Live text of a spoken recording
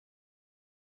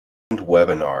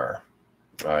Webinar.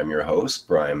 I'm your host,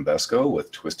 Brian Besco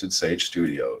with Twisted Sage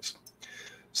Studios.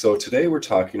 So today we're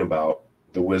talking about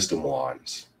the Wisdom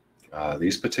Wands.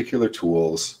 These particular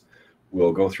tools,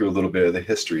 we'll go through a little bit of the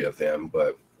history of them,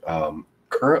 but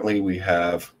currently we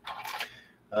have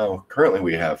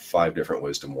 5 different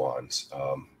Wisdom Wands.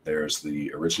 There's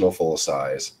the original full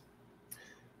size.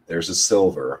 There's a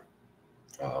silver.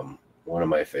 One of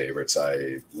my favorites.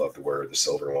 I love to wear the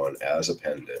silver one as a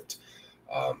pendant.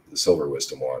 The silver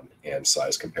Wisdom Wand, and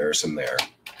size comparison there.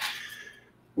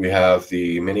 We have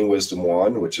the mini Wisdom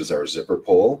Wand, which is our zipper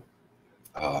pull,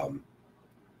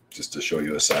 just to show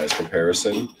you a size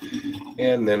comparison.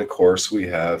 And then, of course, we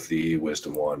have the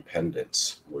Wisdom Wand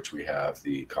pendants, which we have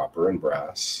the copper and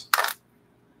brass,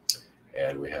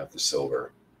 and we have the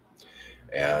silver.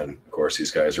 And, of course,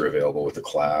 these guys are available with a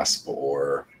clasp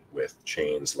or with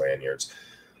chains, lanyards.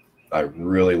 I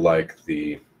really like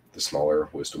the smaller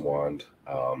Wisdom Wand.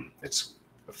 It's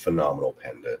a phenomenal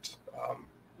pendant.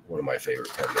 One of my favorite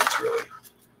pendants, really.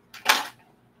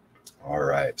 All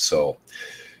right, so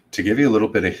to give you a little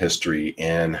bit of history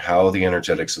and how the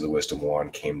energetics of the Wisdom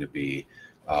Wand came to be,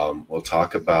 we'll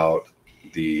talk about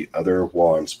the other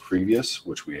wands previous,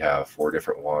 which we have 4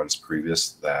 different wands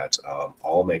previous that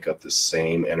all make up the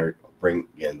same, bring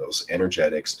in those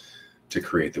energetics to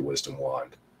create the Wisdom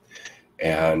Wand.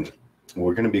 And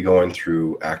we're going to be going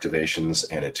through activations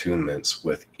and attunements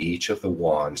with each of the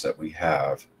wands that we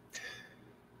have,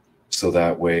 so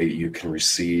that way you can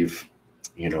receive,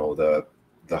 the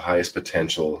highest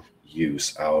potential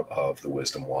use out of the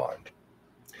Wisdom Wand.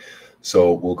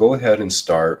 So we'll go ahead and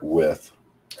start with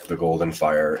the Golden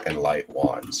Fire and Light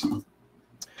wands.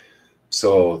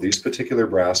 So these particular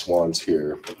brass wands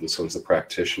here, this one's the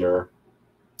practitioner,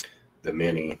 the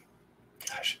mini.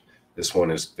 Gosh, this one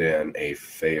has been a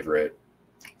favorite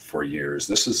for years.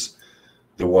 This is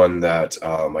the one that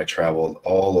I traveled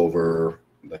all over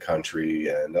the country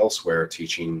and elsewhere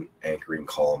teaching anchoring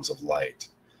columns of light.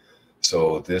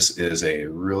 So this is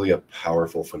really a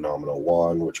powerful, phenomenal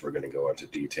wand, which we're going to go into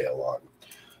detail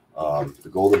on. The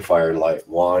Golden Fire and Light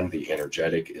wand, the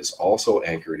energetic, is also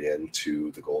anchored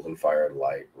into the Golden Fire and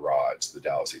Light rods, the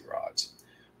Dowsing rods,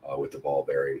 with the ball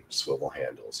bearing swivel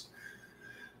handles.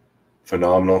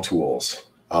 Phenomenal tools.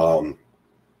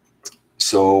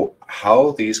 So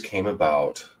how these came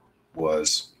about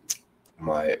was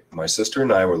my sister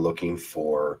and I were looking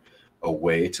for a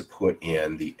way to put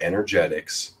in the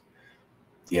energetics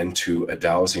into a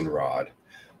dowsing rod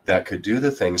that could do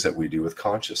the things that we do with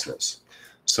consciousness.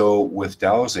 So with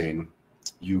dowsing,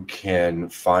 you can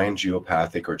find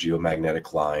geopathic or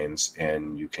geomagnetic lines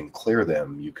and you can clear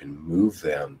them, you can move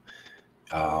them,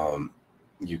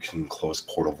 you can close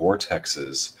portal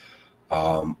vortexes,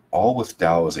 all with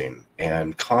dowsing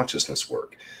and consciousness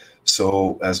work.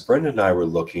 So as Brenda and I were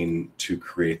looking to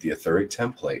create the etheric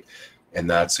template, and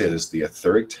that's it, is the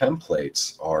etheric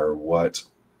templates are what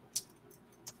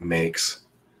makes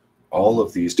all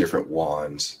of these different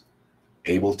wands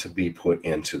able to be put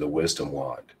into the Wisdom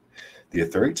Wand. The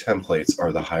etheric templates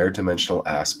are the higher dimensional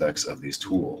aspects of these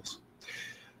tools.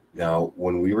 Now,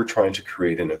 when we were trying to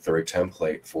create an etheric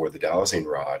template for the dowsing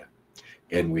rod,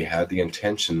 and we had the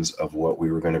intentions of what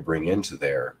we were going to bring into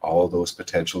there, all those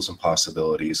potentials and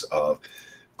possibilities of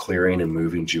clearing and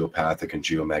moving geopathic and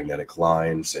geomagnetic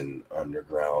lines and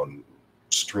underground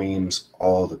streams,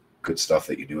 all the good stuff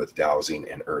that you do with dowsing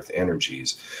and earth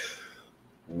energies.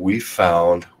 We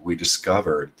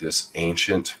discovered this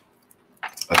ancient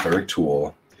etheric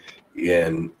tool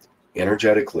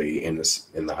energetically in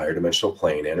the higher dimensional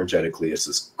plane. Energetically, it's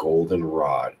this golden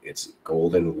rod. It's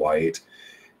golden white,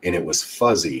 and it was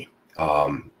fuzzy.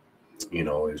 It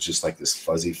was just like this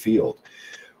fuzzy field.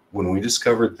 When we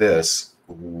discovered this,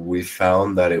 we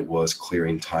found that it was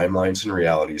clearing timelines and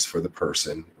realities for the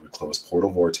person. It would close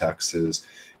portal vortexes.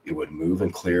 It would move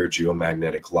and clear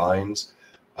geomagnetic lines.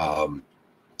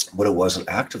 But it wasn't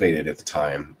activated at the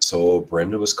time. So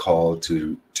Brenda was called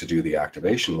to do the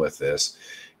activation with this.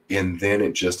 And then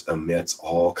it just emits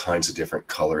all kinds of different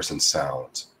colors and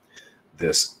sounds,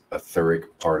 this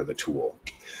etheric part of the tool.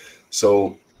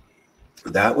 So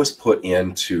that was put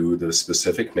into the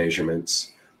specific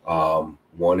measurements.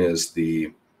 One is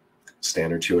the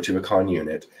standard Teotihuacan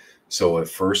unit. So at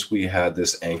first we had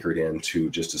this anchored into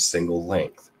just a single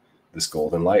length, this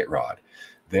golden light rod.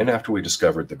 Then after we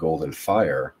discovered the Golden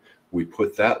Fire, we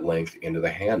put that length into the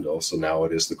handle. So now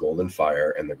it is the Golden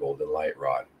Fire and the Golden Light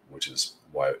rod, which is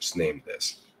why it's named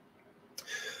this.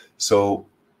 So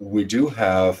we do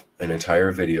have an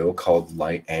entire video called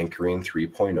Light Anchoring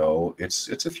 3.0.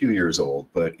 It's a few years old,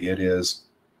 but it is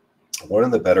one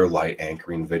of the better light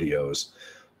anchoring videos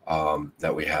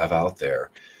that we have out there.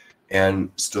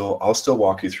 And I'll still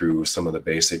walk you through some of the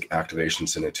basic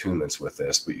activations and attunements with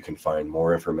this, but you can find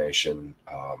more information,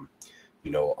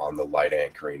 on the light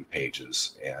anchoring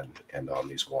pages and on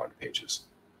these wand pages.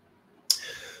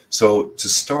 So to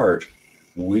start,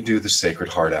 we do the Sacred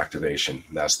Heart activation.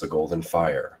 That's the golden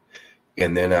fire.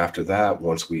 And then after that,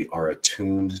 once we are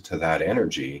attuned to that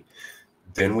energy,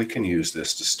 then we can use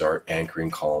this to start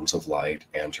anchoring columns of light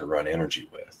and to run energy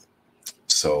with.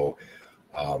 So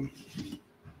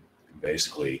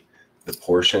basically, the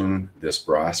portion, this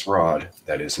brass rod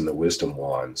that is in the wisdom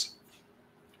wands,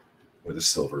 or the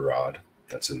silver rod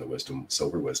that's in the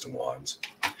silver wisdom wands,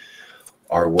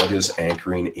 are what is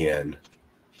anchoring in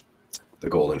the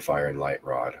golden fire and light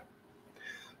rod.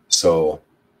 So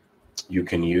you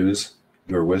can use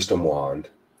your wisdom wand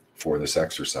for this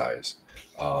exercise.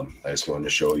 I just wanted to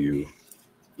show you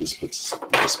the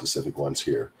specific ones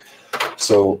here.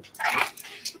 So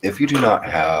if you do not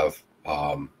have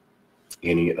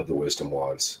any of the wisdom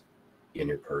wands in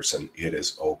your person, it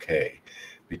is okay,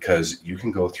 because you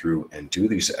can go through and do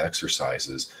these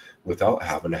exercises without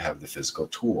having to have the physical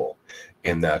tool.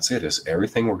 And that's it. Is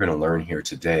everything we're going to learn here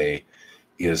today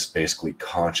is basically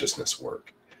consciousness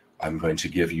work. I'm going to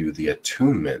give you the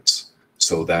attunements.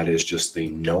 So that is just the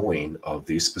knowing of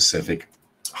these specific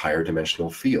higher dimensional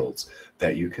fields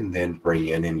that you can then bring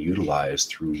in and utilize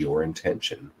through your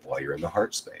intention while you're in the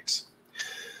heart space.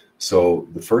 So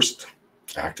the first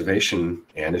activation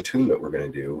and attunement we're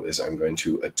going to do is I'm going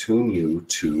to attune you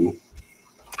to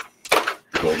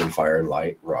the golden fire and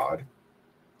light rod.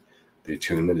 The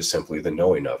attunement is simply the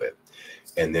knowing of it.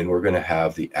 And then we're going to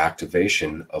have the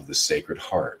activation of the Sacred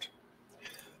Heart.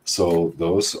 So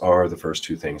those are the first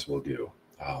two things we'll do.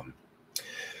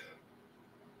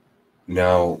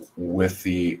 Now, with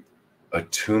the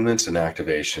attunements and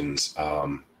activations,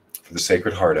 for the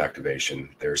Sacred Heart activation,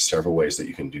 there's several ways that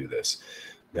you can do this.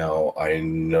 Now, I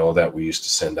know that we used to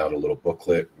send out a little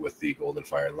booklet with the golden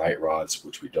fire and light rods,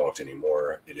 which we don't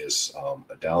anymore. It is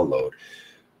a download.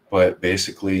 But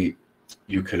basically,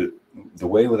 the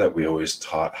way that we always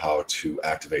taught how to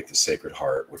activate the Sacred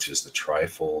Heart, which is the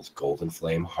trifold golden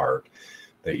flame heart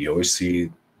that you always see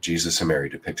Jesus and Mary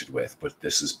depicted with, but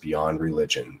this is beyond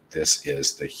religion. This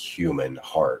is the human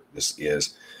heart. This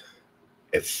is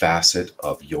a facet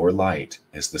of your light,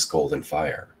 is this golden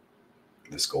fire,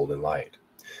 this golden light.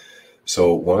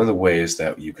 So one of the ways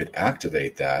that you could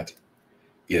activate that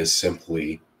is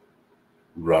simply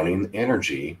running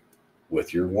energy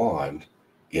with your wand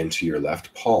into your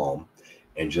left palm,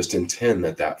 and just intend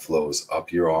that that flows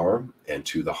up your arm and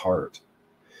to the heart.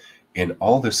 And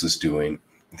all this is doing,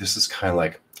 this is kind of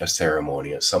like a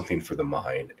ceremony. It's something for the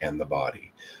mind and the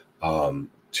body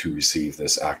to receive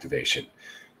this activation.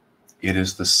 It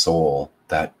is the soul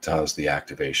that does the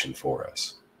activation for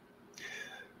us.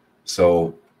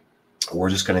 So we're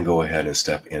just going to go ahead and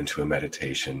step into a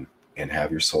meditation and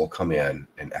have your soul come in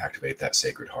and activate that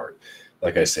Sacred Heart.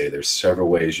 Like I say, there's several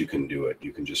ways you can do it.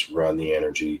 You can just run the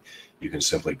energy. You can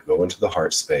simply go into the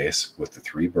heart space with the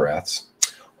 3 breaths.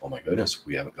 Oh my goodness,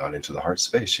 we haven't gone into the heart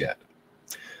space yet.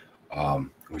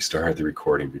 We started the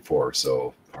recording before,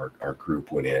 so our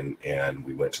group went in and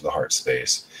we went to the heart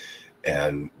space.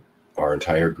 And our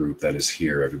entire group that is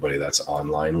here, everybody that's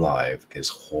online live, is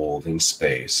holding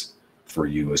space for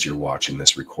you as you're watching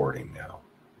this recording now.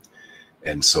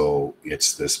 And so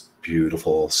it's this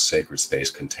beautiful sacred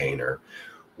space container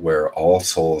where all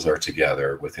souls are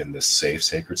together within this safe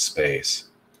sacred space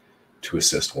to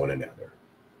assist one another.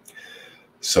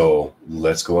 So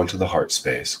let's go into the heart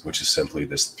space, which is simply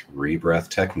this 3-breath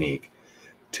technique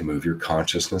to move your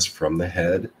consciousness from the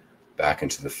head back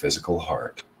into the physical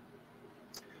heart.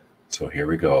 So here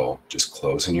we go, just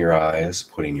closing your eyes,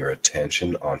 putting your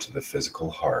attention onto the physical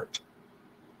heart.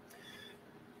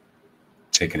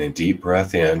 Taking a deep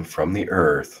breath in from the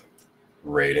earth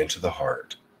right into the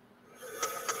heart.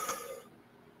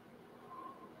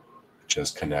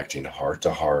 Just connecting heart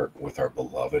to heart with our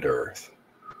beloved earth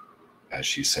as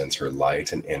she sends her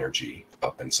light and energy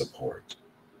up in support.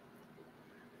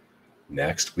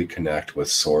 Next, we connect with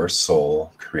Source,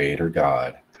 Soul, Creator,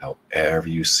 God, however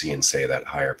you see and say that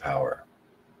higher power.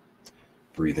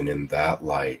 Breathing in that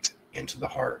light into the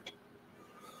heart.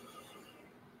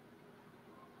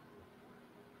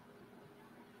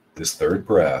 This 3rd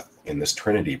breath, in this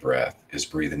Trinity breath, is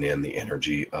breathing in the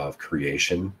energy of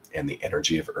creation and the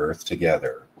energy of earth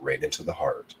together right into the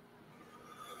heart.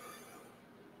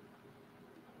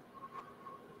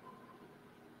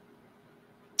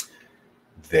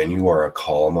 Then you are a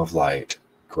column of light,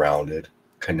 grounded,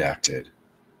 connected,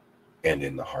 and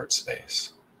in the heart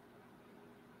space.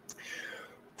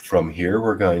 From here,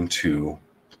 we're going to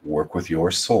work with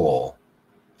your soul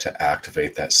to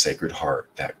activate that sacred heart,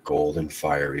 that golden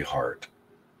fiery heart.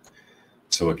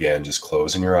 So again, just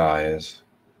closing your eyes,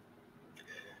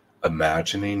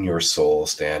 imagining your soul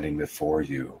standing before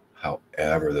you,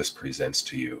 however this presents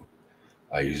to you.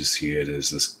 I usually see it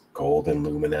as this golden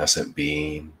luminescent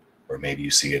being, or maybe you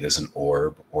see it as an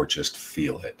orb, or just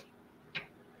feel it.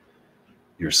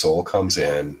 Your soul comes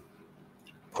in,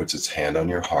 puts its hand on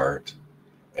your heart,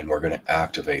 and we're going to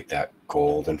activate that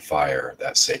golden fire,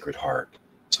 that sacred heart.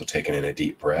 So taking in a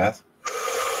deep breath,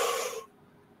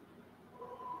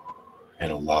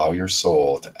 and allow your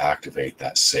soul to activate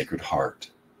that sacred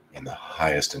heart in the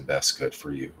highest and best good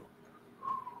for you.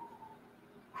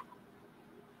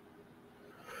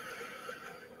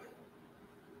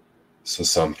 So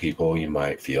some people, you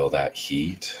might feel that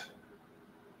heat.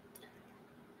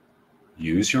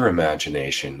 Use your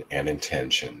imagination and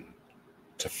intention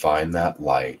to find that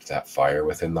light, that fire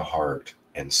within the heart,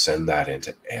 and send that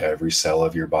into every cell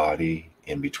of your body,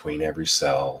 in between every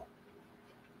cell,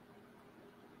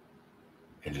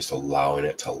 and just allowing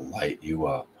it to light you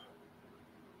up.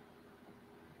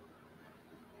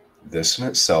 This in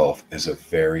itself is a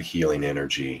very healing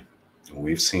energy.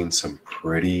 We've seen some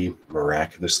pretty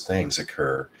miraculous things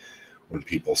occur when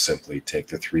people simply take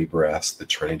the 3 breaths, the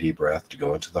Trinity breath, to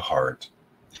go into the heart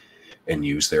and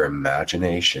use their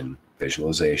imagination,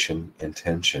 visualization,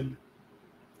 intention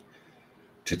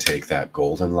to take that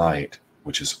golden light,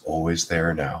 which is always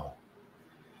there now,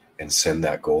 and send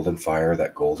that golden fire,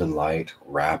 that golden light,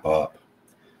 wrap up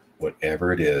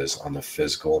whatever it is on the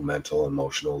physical, mental,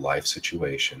 emotional life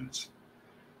situations.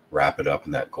 Wrap it up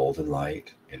in that golden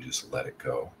light and just let it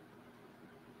go.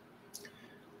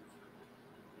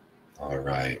 All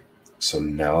right. So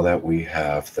now that we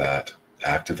have that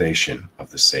activation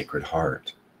of the sacred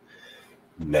heart,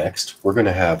 next we're going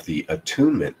to have the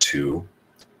attunement to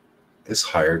this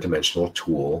higher dimensional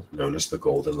tool known as the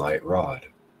golden light rod.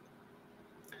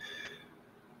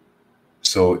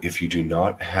 So if you do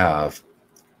not have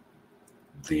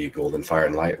the golden fire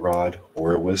and light rod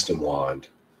or a wisdom wand,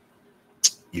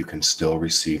 you can still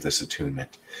receive this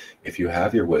attunement. If you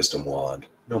have your wisdom wand,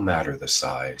 no matter the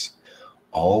size,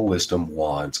 all wisdom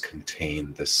wands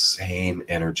contain the same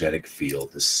energetic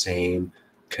field, the same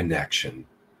connection.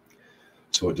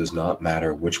 So it does not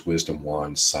matter which wisdom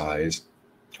wand size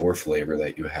or flavor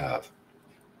that you have.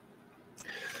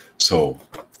 So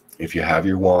if you have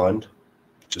your wand,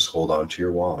 just hold on to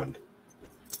your wand.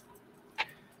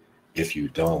 If you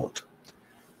don't,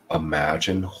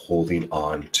 imagine holding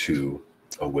on to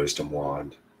a wisdom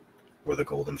wand or the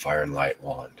golden fire and light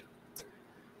wand.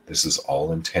 This is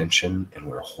all intention, and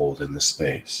we're holding the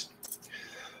space.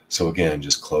 So again,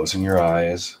 just closing your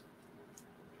eyes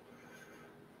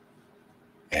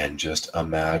and just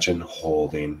imagine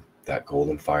holding that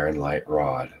golden fire and light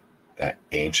rod, that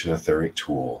ancient etheric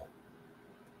tool.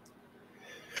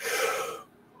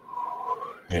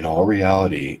 In all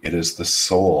reality, it is the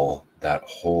soul that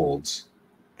holds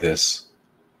this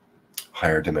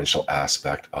higher dimensional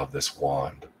aspect of this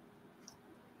wand.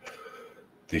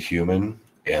 The human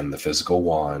and the physical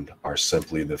wand are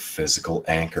simply the physical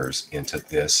anchors into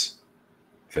this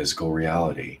physical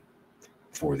reality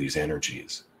for these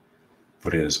energies.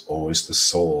 But it is always the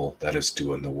soul that is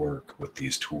doing the work with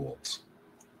these tools.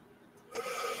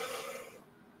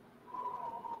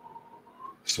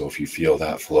 So if you feel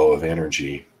that flow of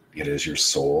energy, it is your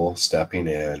soul stepping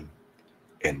in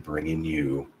and bringing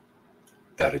you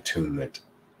that attunement,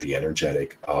 the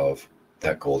energetic of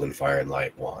that golden fire and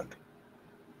light wand.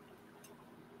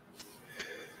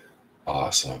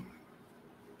 Awesome.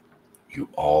 You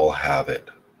all have it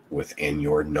within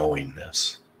your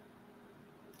knowingness.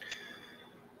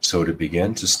 So to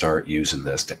begin to start using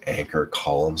this to anchor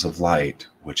columns of light,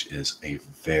 which is a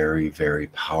very, very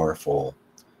powerful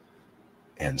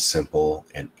and simple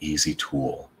and easy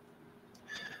tool.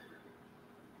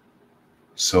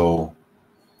 So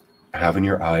having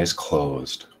your eyes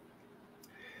closed,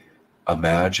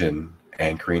 imagine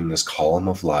anchoring this column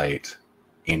of light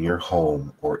in your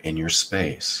home or in your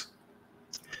space.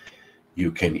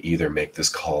 You can either make this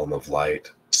column of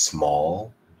light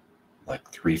small, like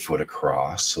 3 foot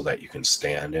across, so that you can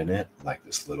stand in it like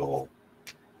this little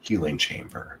healing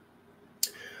chamber,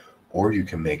 or you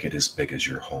can make it as big as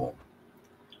your home,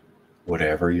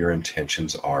 whatever your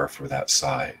intentions are for that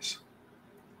size.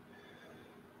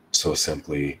 So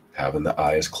simply having the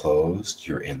eyes closed,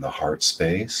 you're in the heart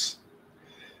space,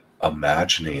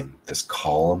 imagining this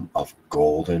column of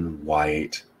golden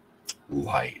white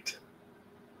light.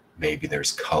 Maybe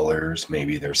there's colors,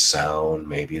 maybe there's sound,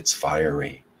 maybe it's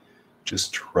fiery.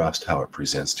 Just trust how it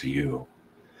presents to you.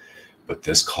 But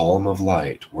this column of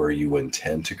light, where you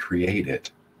intend to create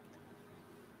it,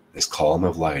 This column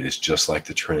of light is just like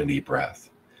the Trinity breath.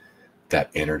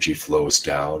 That energy flows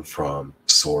down from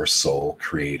Source, Soul,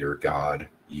 Creator, God,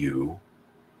 you.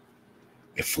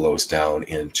 It flows down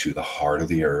into the heart of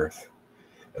the earth,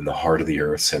 and the heart of the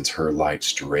earth sends her light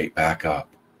straight back up.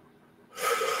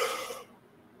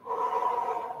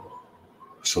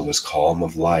 So this column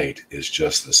of light is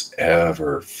just this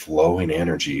ever flowing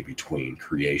energy between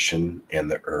creation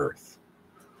and the earth.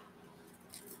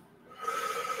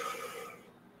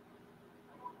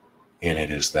 And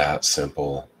it is that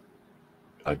simple.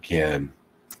 Again,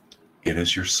 it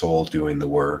is your soul doing the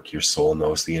work. Your soul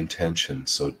knows the intention,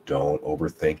 so don't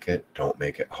overthink it. Don't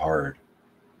make it hard.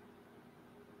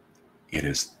 It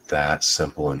is that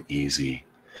simple and easy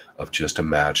of just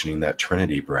imagining that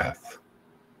Trinity breath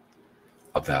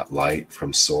of that light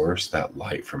from Source, that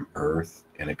light from Earth,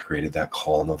 and it created that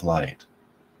column of light.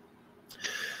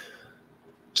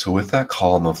 So with that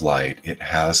column of light, it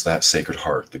has that sacred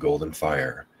heart, the golden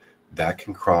fire, that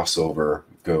can cross over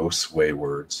ghosts,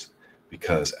 waywards,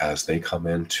 because as they come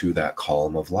into that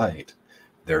column of light,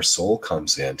 their soul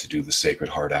comes in to do the sacred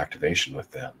heart activation with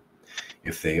them.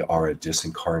 If they are a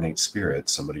disincarnate spirit,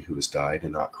 somebody who has died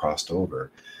and not crossed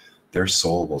over, their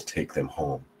soul will take them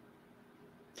home.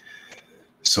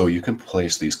 So you can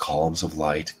place these columns of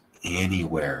light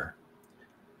anywhere.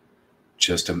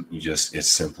 It's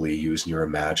simply using your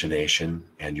imagination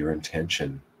and your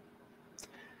intention,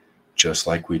 just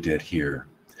like we did here.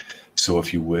 So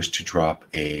if you wish to drop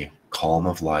a column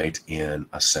of light in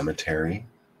a cemetery,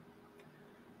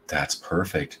 that's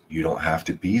perfect. You don't have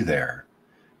to be there.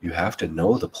 You have to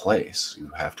know the place.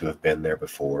 You have to have been there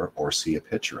before or see a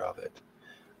picture of it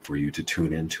for you to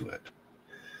tune into it.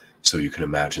 So you can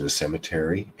imagine a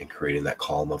cemetery and creating that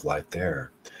column of light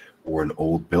there, or an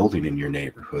old building in your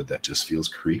neighborhood that just feels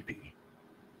creepy.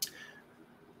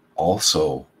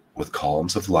 Also, with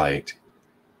columns of light,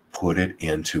 put it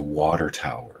into water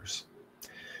towers.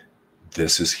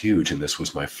 This is huge, and this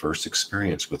was my first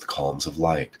experience with columns of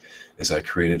light, is I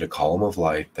created a column of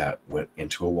light that went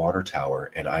into a water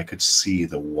tower, and I could see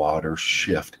the water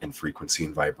shift in frequency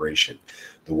and vibration.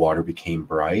 The water became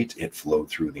bright. It flowed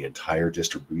through the entire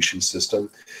distribution system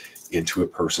into a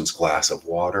person's glass of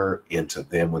water, into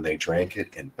them when they drank it,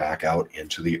 and back out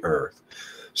into the earth.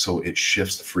 So it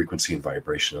shifts the frequency and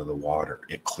vibration of the water.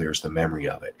 It clears the memory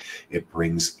of it. It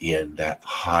brings in that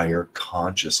higher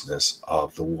consciousness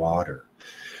of the water.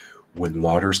 When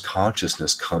water's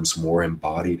consciousness comes more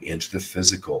embodied into the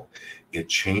physical, it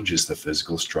changes the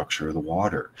physical structure of the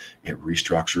water. It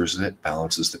restructures it,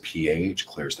 balances the pH,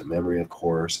 clears the memory, of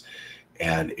course,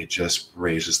 and it just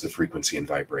raises the frequency and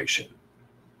vibration.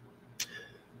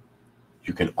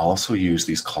 You can also use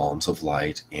these columns of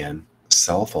light in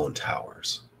cell phone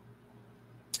towers.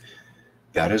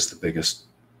 That is the biggest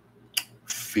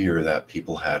fear that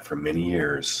people had for many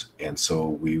years, and so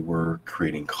we were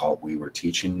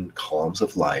teaching columns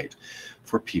of light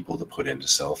for people to put into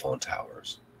cell phone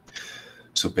towers.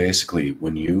 So basically,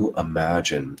 when you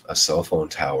imagine a cell phone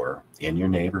tower in your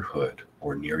neighborhood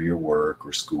or near your work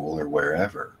or school or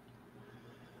wherever,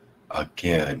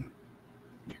 again,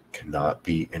 you cannot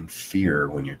be in fear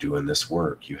when you're doing this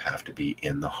work. You have to be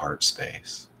in the heart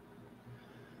space.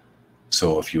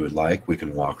 So if you would like, we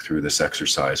can walk through this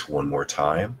exercise one more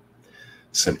time,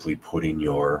 simply putting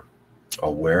your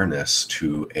awareness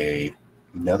to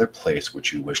another place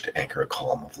which you wish to anchor a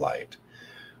column of light,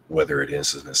 whether it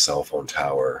is in a cell phone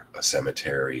tower, a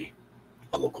cemetery,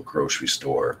 a local grocery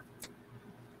store,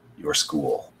 your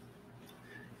school.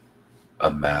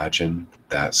 Imagine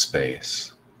that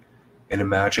space and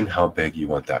imagine how big you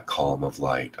want that column of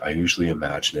light. I usually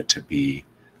imagine it to be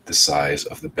the size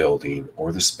of the building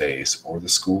or the space or the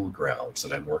school grounds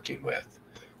that I'm working with,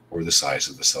 or the size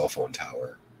of the cell phone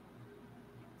tower.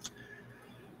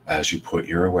 As you put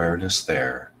your awareness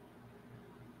there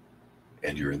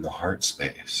and you're in the heart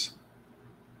space,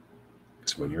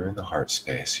 because when you're in the heart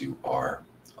space, you are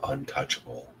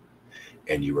untouchable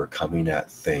and you are coming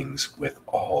at things with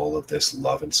all of this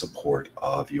love and support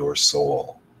of your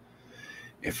soul.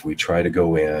 If we try to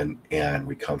go in and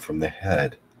we come from the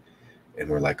head, and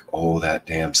we're like, oh, that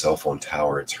damn cell phone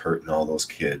tower, it's hurting all those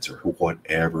kids, or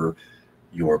whatever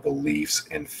your beliefs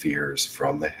and fears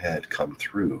from the head come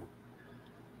through,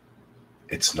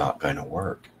 it's not going to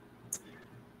work.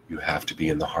 You have to be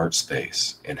in the heart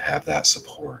space and have that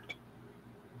support.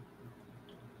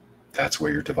 That's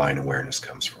where your divine awareness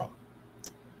comes from.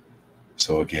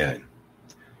 So again,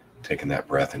 taking that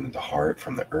breath into the heart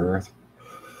from the earth,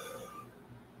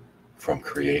 from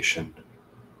creation,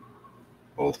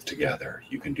 both together.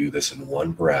 You can do this in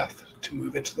one breath to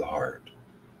move into the heart.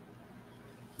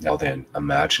 Now then,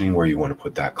 imagining where you want to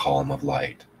put that column of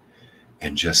light.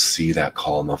 and just see that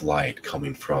column of light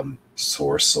coming from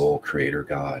Source, Soul, Creator,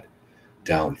 God,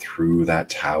 down through that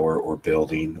tower or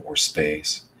building or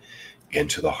space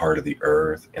into the heart of the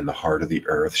earth. In the heart of the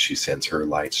earth, she sends her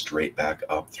light straight back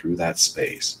up through that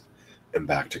space and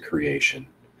back to creation.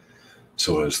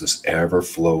 So it's this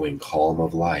ever-flowing column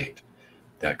of light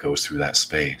that goes through that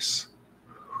space.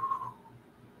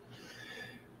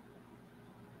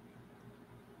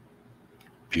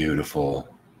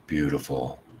 Beautiful,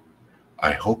 beautiful.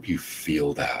 I hope you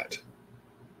feel that.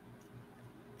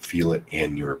 Feel it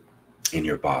in your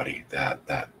body,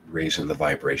 that raising the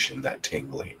vibration, that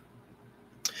tingling.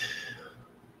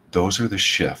 Those are the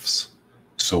shifts.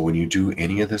 So when you do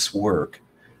any of this work,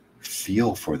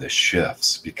 feel for the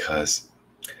shifts, because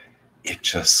it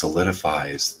just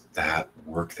solidifies that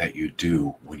work that you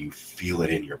do when you feel it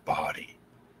in your body,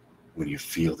 when you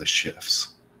feel the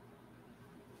shifts.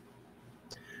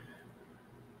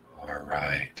 All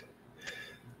right.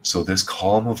 So this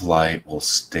column of light will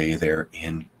stay there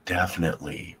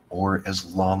indefinitely, or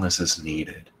as long as is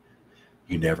needed.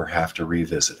 You never have to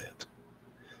revisit it.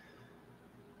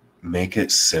 Make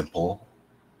it simple,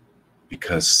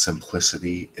 because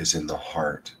simplicity is in the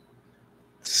heart.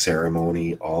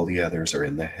 Ceremony, all the others are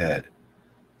in the head.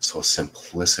 So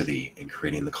simplicity in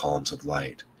creating the columns of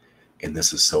light. And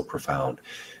this is so profound.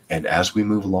 And as we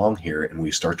move along here and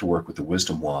we start to work with the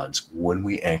wisdom wands, when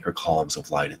we anchor columns of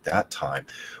light at that time,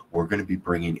 we're going to be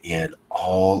bringing in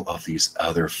all of these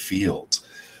other fields.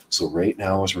 So right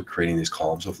now, as we're creating these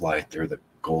columns of light, they're the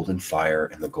golden fire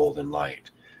and the golden light,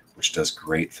 which does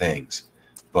great things.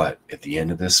 But at the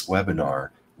end of this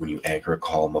webinar, when you anchor a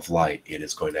column of light, it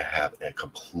is going to have a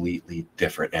completely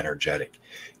different energetic.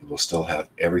 It will still have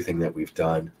everything that we've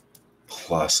done,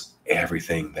 plus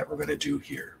everything that we're going to do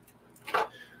here.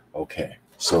 Okay,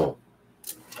 so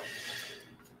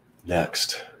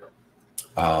next,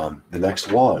 the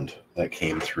next wand that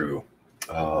came through,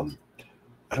 I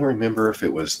don't remember if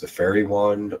it was the fairy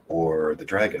wand or the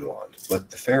dragon wand, but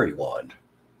the fairy wand.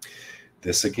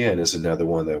 This again is another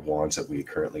one of the wands that we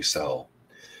currently sell.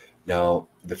 Now,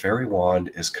 the fairy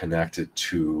wand is connected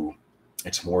to,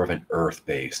 it's more of an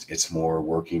earth-based. It's more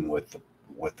working with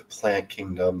the plant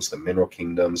kingdoms, the mineral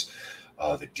kingdoms,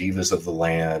 the divas of the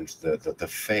land, the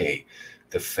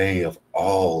fae of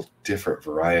all different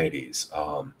varieties,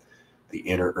 the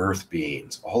inner earth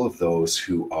beings, all of those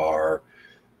who are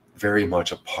very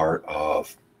much a part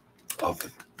of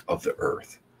the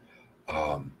earth.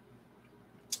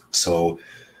 So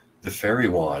the fairy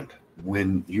wand,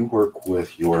 when you work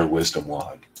with your wisdom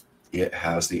wand, it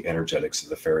has the energetics of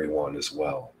the fairy wand as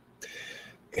well.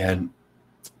 And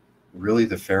really,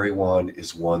 the fairy wand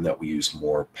is one that we use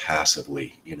more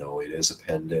passively. You know, it is a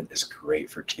pendant. It's great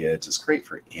for kids. It's great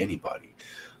for anybody.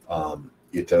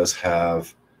 It does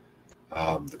have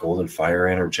the golden fire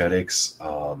energetics,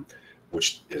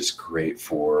 which is great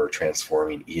for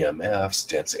transforming EMFs,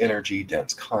 dense energy,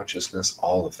 dense consciousness,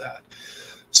 all of that.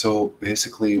 So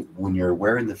basically, when you're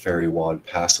wearing the fairy wand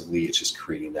passively, it's just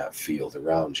creating that field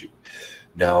around you.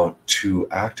 Now, to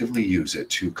actively use it,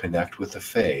 to connect with the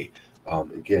fae,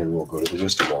 again, we'll go to the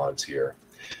wisdom wands here.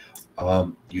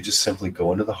 You just simply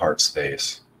go into the heart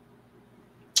space,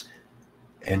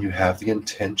 and you have the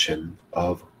intention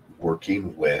of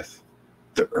working with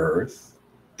the earth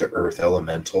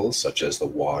elementals, such as the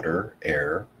water,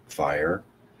 air, fire,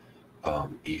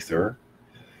 ether,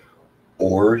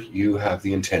 or you have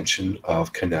the intention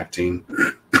of connecting,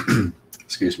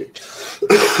 excuse me,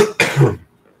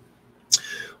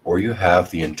 or you have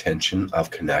the intention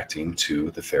of connecting to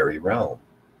the fairy realm.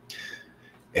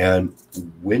 And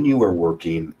when you are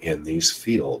working in these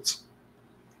fields,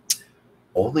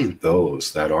 only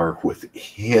those that are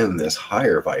within this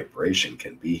higher vibration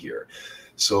can be here.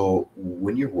 So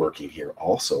when you're working here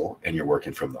also, and you're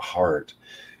working from the heart,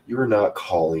 you're not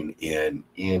calling in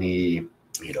any,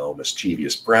 you know,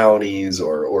 mischievous brownies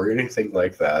or anything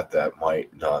like that that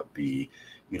might not be,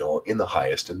 you know, in the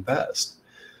highest and best.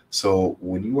 So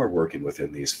when you are working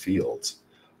within these fields,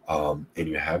 and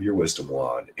you have your wisdom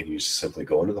wand, and you simply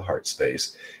go into the heart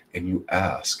space and you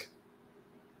ask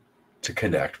to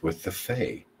connect with the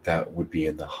fae that would be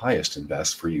in the highest and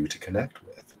best for you to connect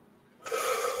with.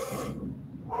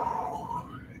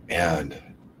 And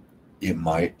it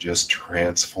might just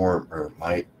transform, or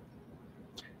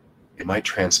it might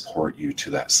transport you to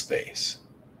that space.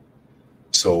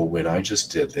 So when I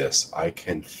just did this, I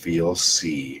can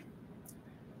see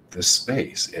the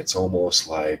space. It's almost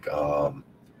like,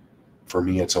 for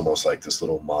me, it's almost like this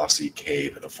little mossy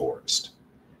cave in a forest.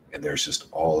 And there's just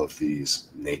all of these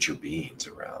nature beings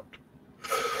around.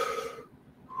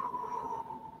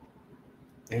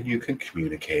 And you can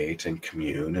communicate and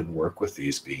commune and work with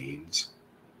these beings.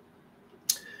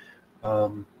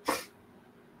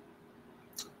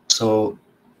 So,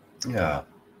 yeah,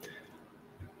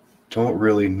 don't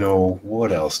really know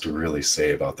what else to really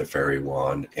say about the fairy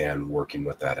wand and working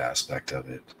with that aspect of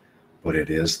it. But it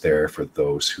is there for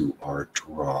those who are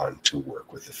drawn to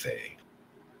work with the fae.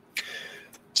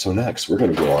 So next, we're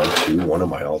going to go on to one of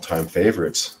my all-time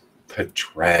favorites, the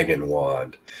dragon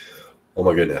wand. Oh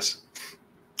my goodness.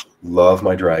 Love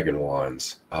my dragon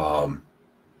wands.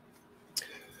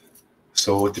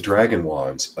 So with the dragon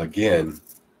wands, again,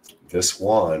 this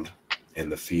wand in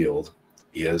the field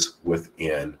is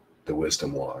within the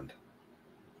wisdom wand.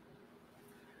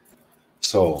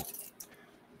 So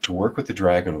to work with the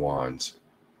dragon wands,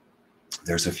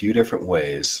 there's a few different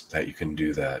ways that you can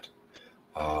do that.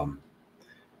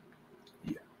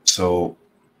 So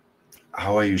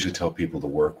how I usually tell people to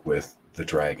work with the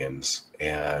dragons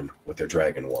and with their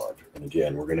dragon wand. And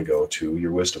again, we're going to go to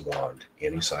your wisdom wand,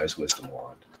 any size wisdom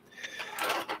wand.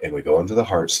 And we go into the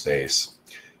heart space.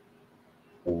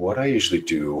 What I usually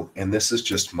do, and this is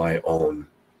just my own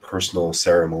personal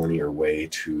ceremony or way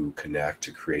to connect,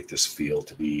 to create this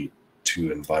field,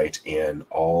 to invite in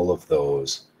all of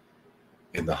those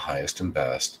in the highest and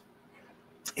best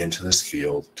into this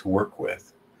field to work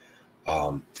with.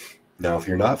 Now, if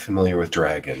you're not familiar with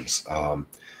dragons,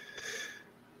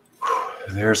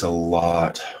 there's a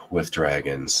lot with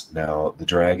dragons. Now, the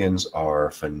dragons are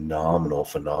phenomenal,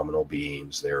 phenomenal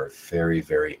beings. They're very,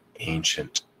 very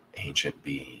ancient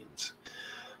beings.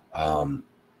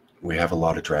 We have a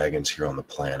lot of dragons here on the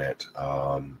planet,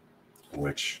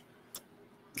 which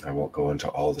I won't go into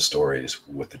all the stories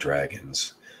with the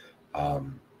dragons.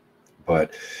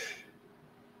 But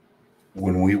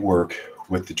when we work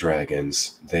with the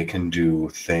dragons, they can do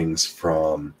things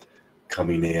from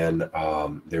coming in.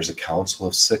 There's a council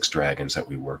of 6 dragons that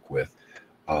we work with.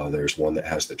 There's one that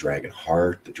has the dragon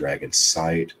heart, the dragon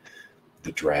sight,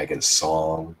 the dragon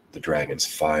song, the dragon's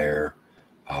fire.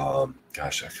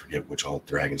 Gosh, I forget which all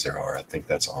dragons there are. I think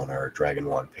that's on our Dragon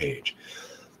Wand page.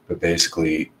 But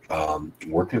basically,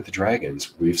 working with the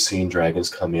dragons, we've seen dragons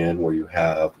come in where you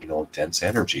have, dense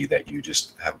energy that you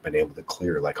just haven't been able to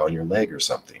clear, like on your leg or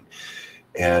something.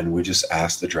 And we just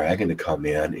ask the dragon to come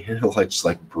in and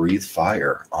just breathe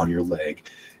fire on your leg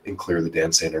and clear the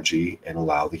dense energy and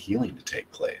allow the healing to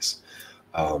take place.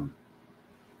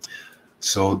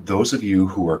 So those of you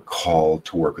who are called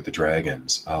to work with the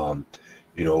dragons,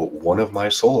 one of my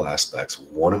soul aspects,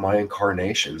 one of my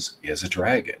incarnations is a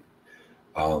dragon.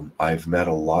 I've met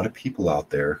a lot of people out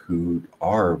there who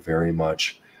are very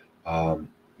much,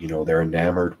 they're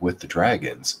enamored with the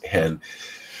dragons. And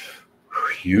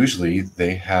usually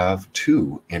they have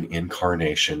 2 in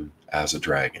incarnation as a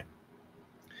dragon.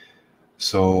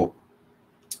 So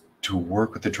to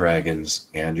work with the dragons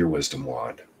and your wisdom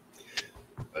wand,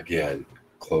 again,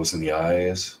 closing the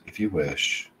eyes if you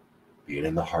wish, being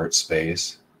in the heart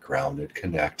space, grounded,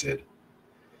 connected.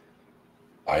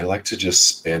 I like to just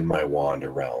spin my wand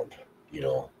around.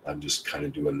 I'm just kind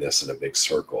of doing this in a big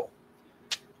circle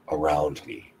around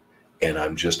me. And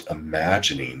I'm just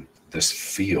imagining this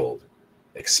field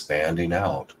expanding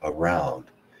out around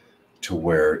to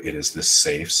where it is this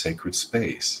safe, sacred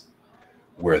space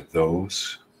where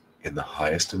those in the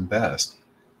highest and best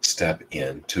step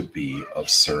in to be of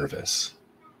service.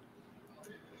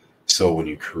 So when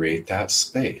you create that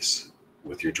space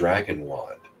with your dragon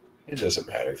wand, it doesn't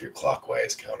matter if you're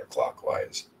clockwise,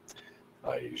 counterclockwise.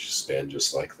 You just spin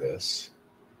just like this.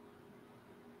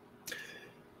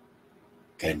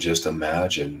 And just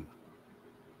imagine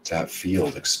that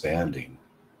field expanding.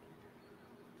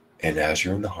 And as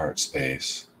you're in the heart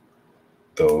space,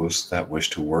 those that wish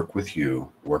to work with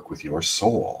you, work with your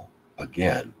soul.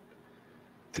 Again,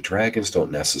 the dragons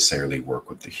don't necessarily work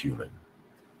with the human,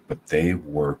 but they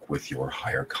work with your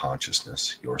higher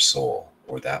consciousness, your soul,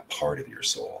 or that part of your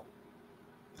soul.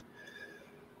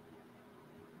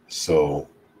 So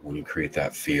when you create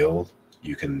that field,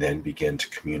 you can then begin to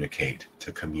communicate,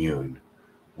 to commune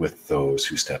with those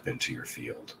who step into your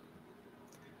field.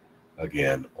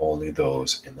 Again, only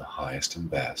those in the highest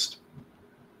and best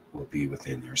will be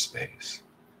within your space.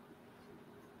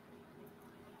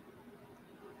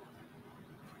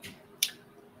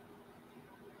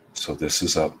 So this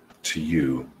is up to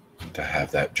you to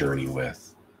have that journey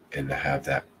with and to have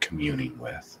that communing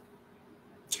with.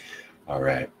 All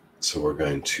right, so we're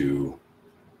going to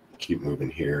keep moving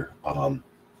here.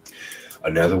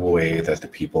 Another way that the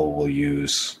people will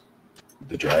use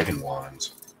the dragon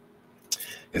wands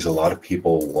is a lot of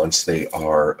people, once they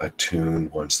are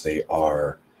attuned, once they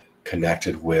are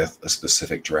connected with a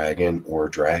specific dragon or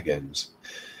dragons,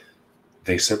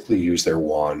 they simply use their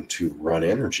wand to run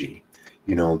energy.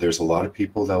 You know, there's a lot of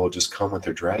people that will just come with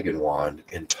their dragon wand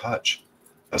and touch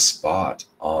a spot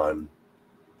on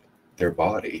their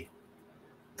body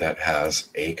that has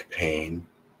ache, pain,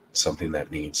 something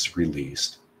that needs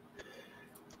released,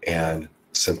 and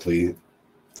simply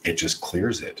it just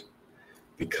clears it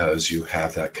because you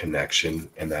have that connection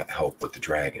and that help with the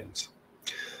dragons.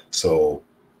 So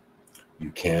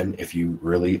you can, if you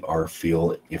really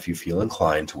if you feel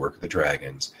inclined to work with the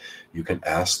dragons, you can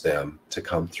ask them to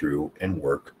come through and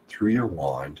work through your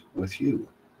wand with you.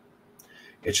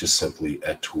 It's just simply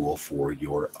a tool for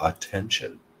your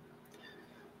attention.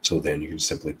 So then you can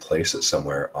simply place it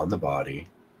somewhere on the body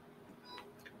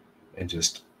and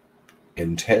just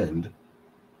intend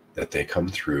that they come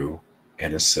through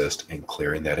and assist in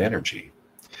clearing that energy.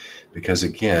 Because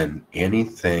again,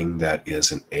 anything that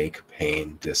is an ache,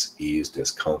 pain, dis-ease,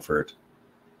 discomfort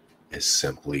is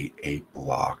simply a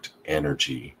blocked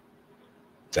energy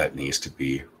that needs to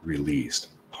be released,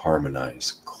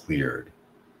 harmonized, cleared.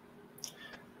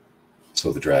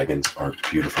 So the dragons are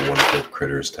beautiful, wonderful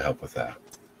critters to help with that.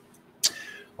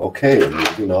 Okay,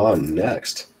 moving on.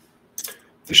 Next,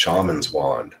 the Shaman's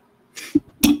Wand.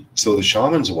 So the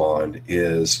Shaman's Wand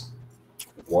is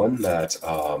one that,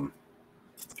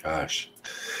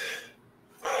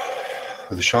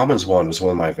 the Shaman's Wand was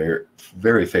one of my very,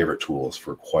 very favorite tools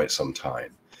for quite some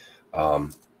time.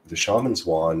 The Shaman's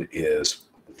Wand is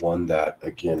one that,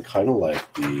 again, kind of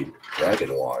like the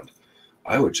Dragon Wand,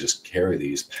 I would just carry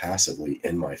these passively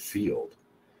in my field.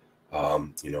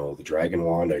 You know, the Dragon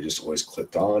Wand, I just always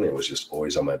clipped on. It was just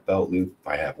always on my belt loop.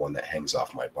 I have one that hangs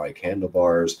off my bike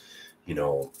handlebars. You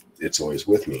know, it's always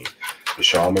with me. The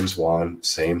Shaman's Wand,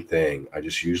 same thing. I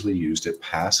just usually used it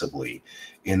passively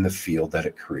in the field that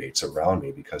it creates around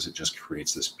me because it just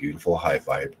creates this beautiful high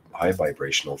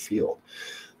vibrational field.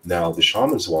 Now, the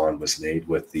Shaman's Wand was made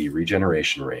with the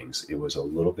regeneration rings. It was a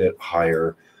little bit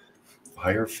higher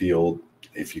field,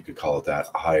 if you could call it that,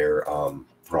 higher,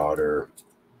 broader.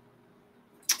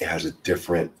 It has a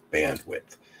different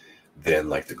bandwidth than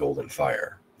like the Golden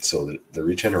Fire. So the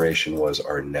regeneration was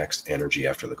our next energy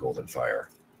after the Golden Fire.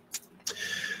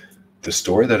 The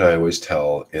story that I always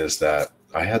tell is that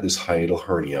I had this hiatal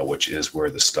hernia, which is where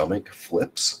the stomach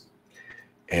flips.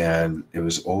 And it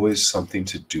was always something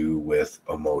to do with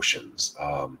emotions.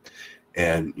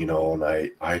 And, you know,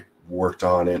 and I worked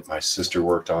on it. My sister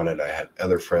worked on it. I had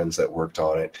other friends that worked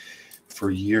on it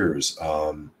for years.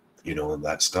 You know, and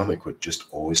that stomach would just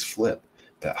always flip,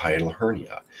 that hiatal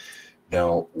hernia.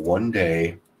 Now, one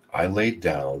day I laid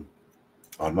down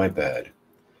on my bed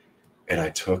and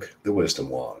I took the wisdom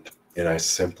wand and I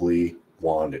simply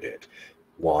wanded it.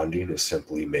 Wanding is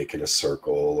simply making a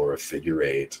circle or a figure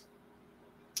eight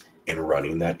and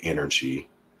running that energy.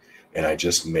 And I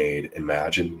just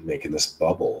imagine making this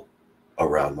bubble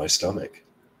around my stomach.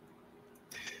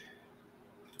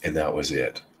 And that was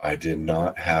it. I did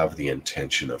not have the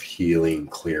intention of healing,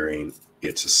 clearing.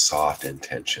 It's a soft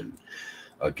intention.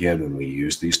 Again, when we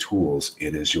use these tools,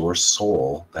 it is your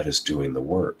soul that is doing the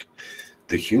work.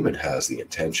 The human has the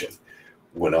intention.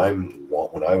 When I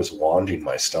was wanding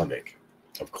my stomach,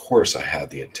 of course I had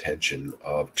the intention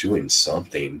of doing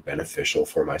something beneficial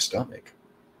for my stomach.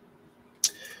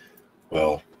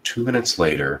 Well, 2 minutes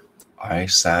later, I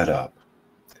sat up.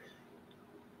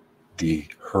 The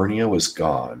hernia was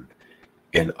gone,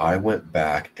 and I went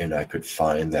back and I could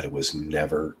find that it was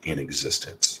never in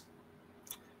existence.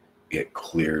 It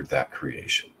cleared that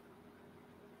creation.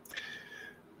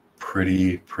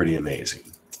 Pretty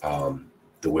amazing.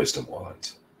 The wisdom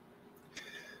wands.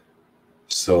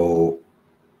 So,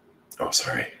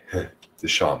 the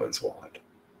shaman's wand.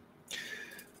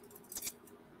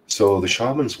 So the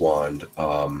shaman's wand,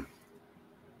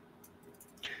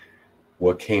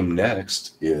 what came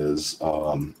next is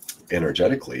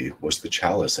energetically was the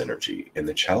chalice energy. And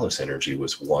the chalice energy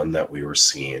was one that we were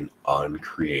seeing on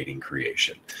creating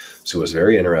creation. So it was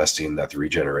very interesting that the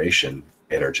regeneration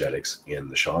energetics in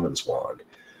the shaman's wand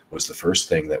was the first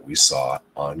thing that we saw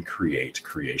on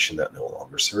creation that no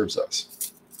longer serves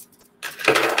us.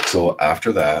 So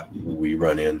after that, we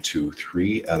run into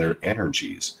 3 other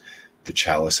energies. The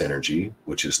chalice energy,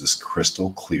 which is this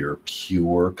crystal clear,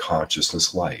 pure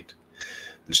consciousness light.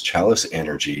 This chalice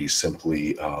energy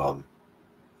simply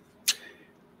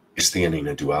is the ending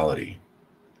of duality.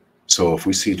 So if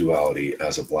we see duality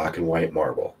as a black and white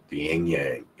marble, the yin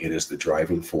yang, it is the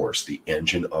driving force, the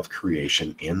engine of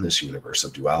creation in this universe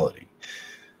of duality.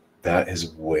 That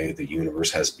is the way the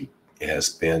universe has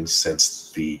been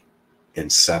since the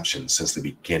inception, since the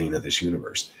beginning of this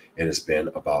universe. It has been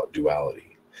about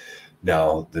duality.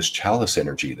 Now, this chalice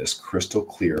energy, this crystal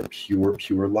clear, pure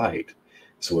light,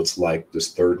 So it's like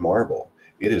this third marble.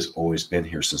 It has always been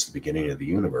here since the beginning of the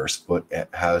universe, but it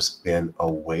has been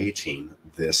awaiting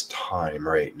this time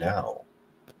right now,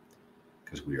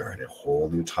 because we are in a whole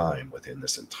new time within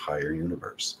this entire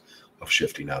universe of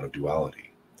shifting out of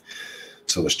duality.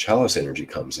 So this chalice energy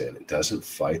comes in. It doesn't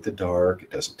fight the dark.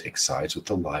 It doesn't take sides with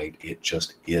the light. It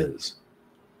just is.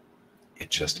 It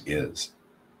just is.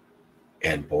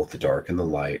 And both the dark and the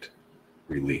light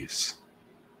release.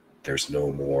 There's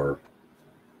no more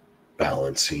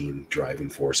balancing, driving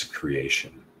force of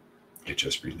creation. It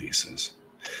just releases.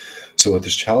 So with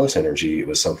this chalice energy, it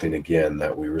was something, again,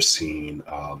 that we were seeing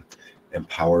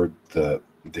empowered the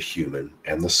human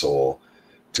and the soul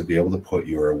to be able to put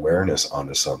your awareness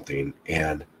onto something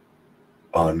and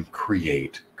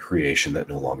uncreate creation that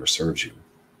no longer serves you.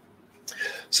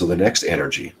 So the next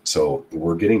energy, so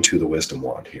we're getting to the wisdom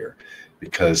wand here,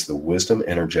 because the wisdom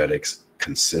energetics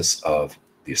consists of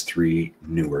these three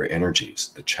newer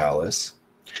energies: the chalice,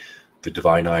 the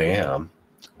divine I am,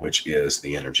 which is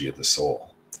the energy of the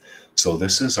soul. So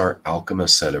this is our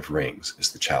alchemist set of rings,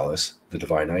 is the chalice, the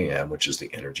divine I am, which is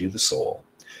the energy of the soul.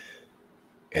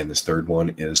 And this third one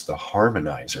is the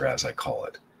harmonizer, as I call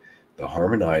it. The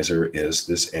harmonizer is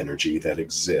this energy that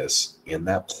exists in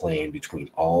that plane between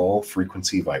all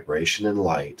frequency, vibration, and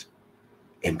light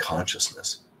in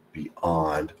consciousness,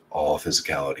 beyond all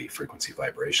physicality, frequency,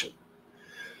 vibration.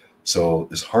 So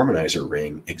this harmonizer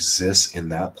ring exists in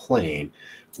that plane,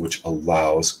 which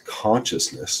allows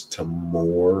consciousness to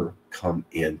more come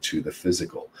into the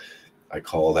physical. I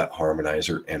call that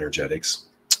harmonizer energetics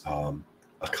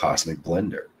a cosmic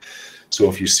blender. So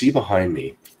if you see behind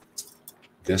me,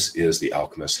 this is the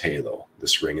alchemist halo,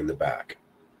 this ring in the back.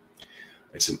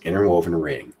 It's an interwoven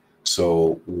ring.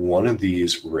 So one of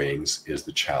these rings is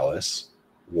the chalice,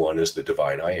 one is the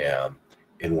divine I am,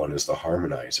 and one is the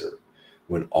harmonizer.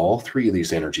 When all three of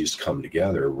these energies come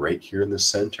together right here in the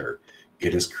center,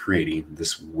 it is creating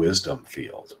this wisdom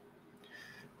field.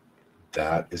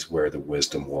 That is where the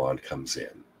wisdom wand comes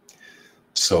in.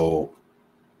 So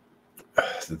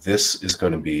this is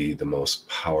going to be the most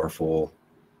powerful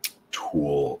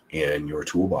tool in your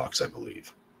toolbox, I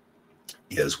believe,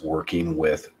 is working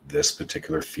with this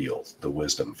particular field, the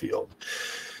wisdom field.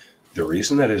 The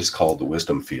reason that it is called the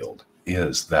wisdom field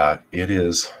is that it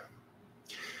is,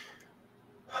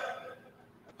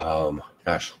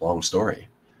 long story.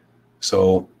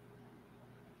 So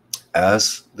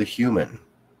as the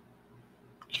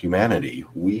humanity,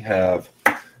 we have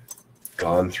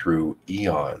gone through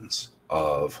eons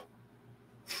of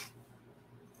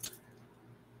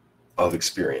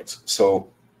experience. So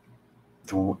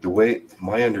the way,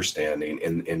 my understanding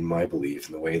and my belief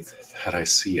and the way that I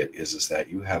see it is that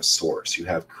you have source, you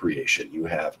have creation, you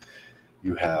have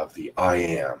the I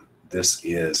am. This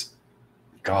is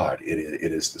God.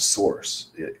 It is the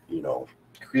source,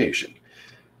 creation.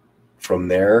 From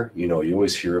there, you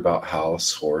always hear about how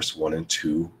source wanted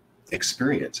to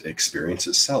experience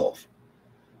itself.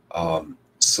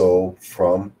 So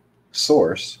from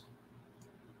source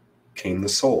came the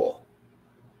soul.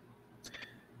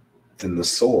 Then the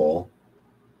soul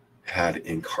had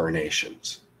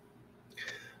incarnations.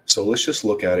 So let's just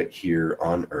look at it here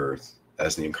on earth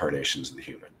as the incarnations of the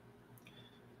human.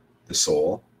 The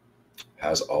soul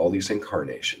has all these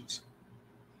incarnations.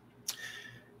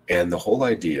 And the whole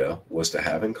idea was to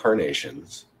have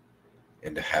incarnations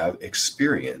and to have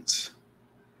experience.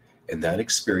 And that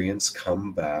experience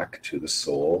come back to the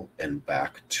soul and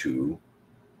back to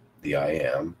the I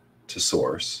am, to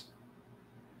source,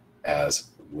 as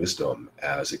wisdom,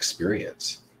 as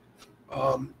experience,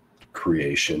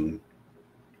 creation,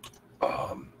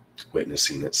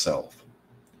 witnessing itself.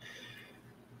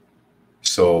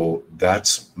 So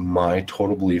that's my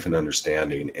total belief and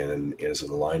understanding, and is in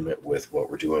alignment with what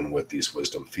we're doing with these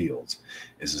wisdom fields,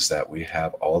 is that we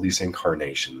have all these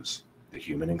incarnations, the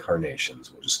human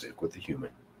incarnations, we'll just stick with the human,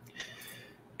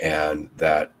 and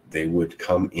that they would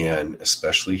come in,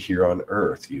 especially here on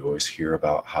earth. You always hear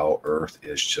about how earth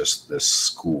is just this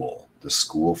school, the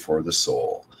school for the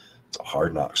soul. It's a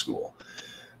hard knock school.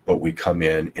 But we come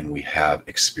in and we have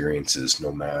experiences,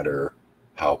 no matter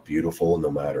how beautiful, no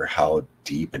matter how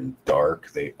deep and dark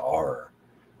they are,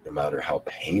 no matter how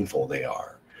painful they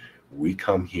are. We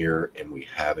come here and we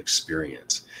have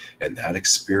experience. And that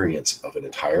experience of an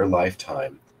entire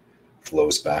lifetime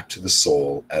flows back to the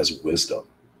soul as wisdom.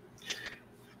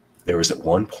 There was at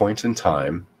one point in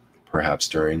time, perhaps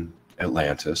during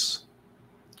Atlantis,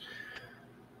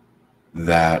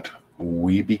 that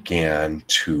we began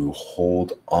to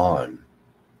hold on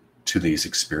to these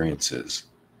experiences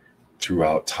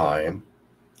throughout time.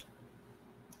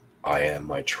 I am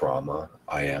my trauma.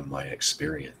 I am my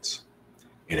experience.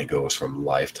 and it goes from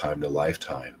lifetime to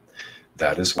lifetime.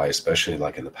 That is why, especially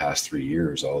like in the past 3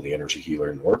 years, all the energy healer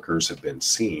and workers have been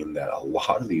seeing that a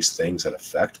lot of these things that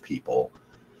affect people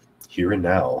here and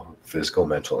now, physical,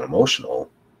 mental, and emotional,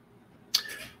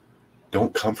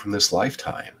 don't come from this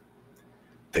lifetime.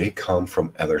 They come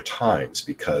from other times,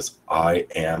 because I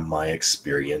am my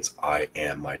experience, I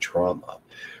am my trauma.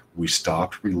 We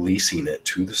stopped releasing it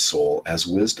to the soul as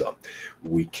wisdom.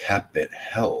 We kept it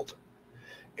held.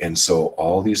 And so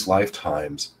all these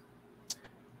lifetimes,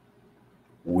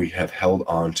 we have held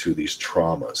on to these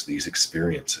traumas, these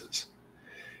experiences.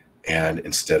 And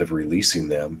instead of releasing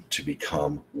them to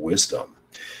become wisdom.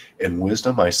 And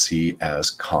wisdom I see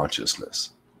as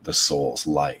consciousness, the soul's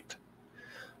light.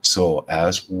 So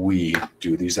as we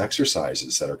do these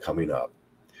exercises that are coming up,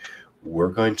 we're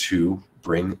going to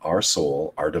bring our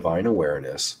soul, our divine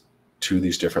awareness, to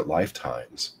these different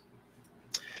lifetimes.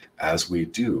 As we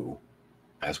do,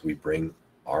 as we bring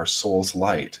our soul's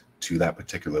light to that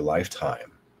particular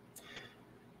lifetime,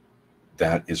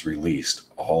 that is released.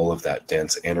 All of that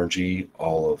dense energy,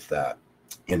 all of that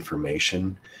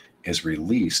information is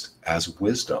released as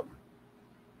wisdom,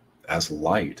 as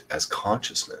light, as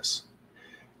consciousness.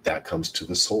 That comes to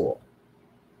the soul.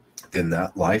 Then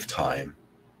that lifetime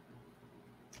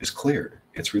is cleared.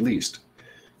 It's released.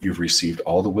 You've received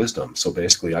all the wisdom. So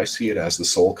basically, I see it as the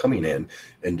soul coming in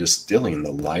and distilling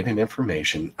the light and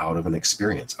information out of an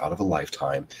experience, out of a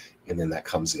lifetime, and then that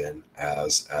comes in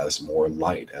as more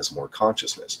light, as more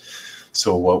consciousness.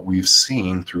 So what we've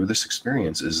seen through this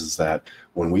experience is that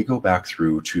when we go back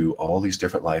through to all these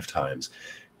different lifetimes,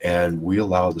 and we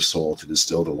allow the soul to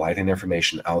distill the light and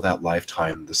information out of that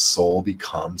lifetime, the soul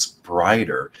becomes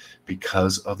brighter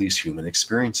because of these human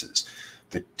experiences.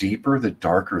 The deeper, the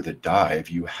darker the dive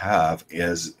you have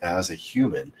as a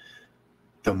human,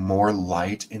 the more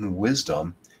light and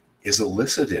wisdom is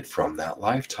elicited from that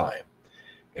lifetime.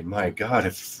 And my God,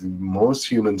 if most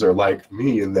humans are like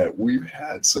me in that we've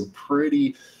had some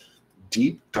pretty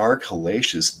deep, dark,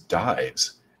 hellacious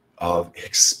dives of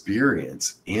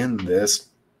experience in this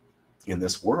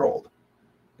world,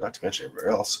 not to mention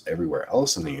everywhere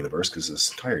else in the universe, because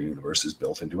this entire universe is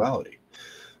built in duality.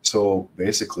 So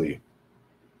basically,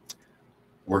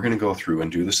 we're going to go through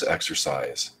and do this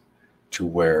exercise to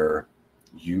where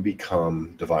you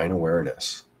become divine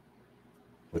awareness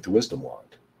with the wisdom wand.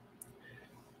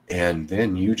 And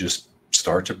then you just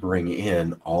start to bring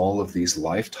in all of these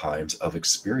lifetimes of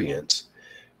experience,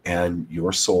 and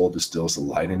your soul distills the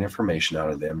light and information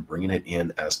out of them, bringing it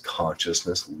in as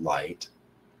consciousness, light,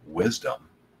 wisdom.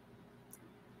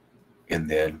 And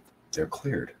then they're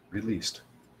cleared, released.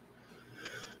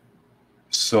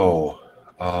 So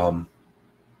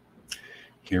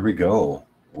here we go.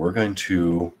 We're going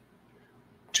to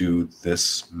do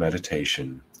this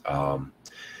meditation.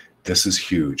 This is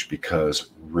huge,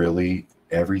 because really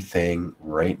everything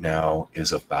right now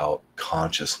is about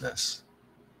consciousness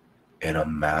and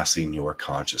amassing your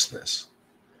consciousness.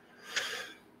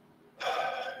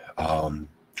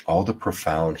 All the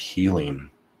profound healing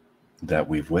that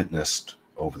we've witnessed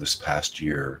over this past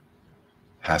year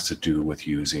has to do with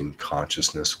using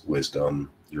consciousness,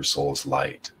 wisdom, your soul's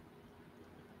light.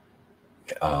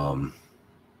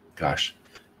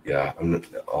 Yeah,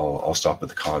 I'll stop at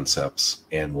the concepts,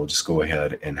 and we'll just go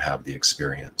ahead and have the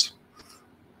experience.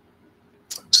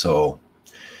 So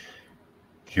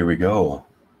here we go.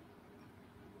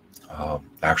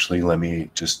 Actually, let me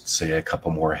just say a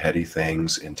couple more heady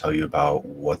things and tell you about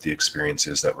what the experience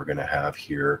is that we're going to have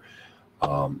here.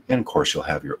 And of course, you'll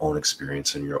have your own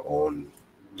experience and your own,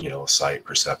 sight,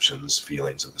 perceptions,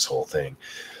 feelings of this whole thing.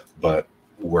 But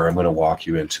where I'm going to walk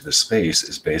you into the space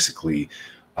is basically,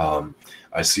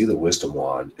 I see the wisdom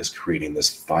wand is creating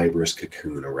this fibrous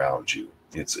cocoon around you.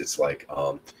 It's like,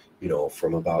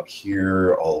 from about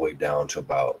here all the way down to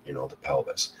about, the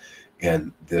pelvis.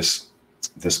 And this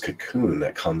cocoon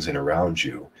that comes in around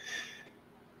you,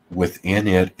 within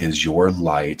it is your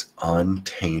light,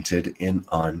 untainted and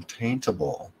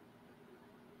untaintable.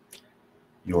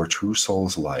 Your true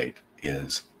soul's light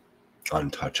is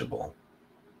untouchable.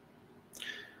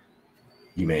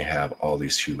 You may have all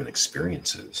these human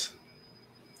experiences,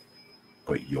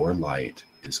 but your light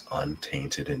is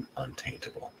untainted and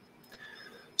untaintable.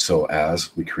 So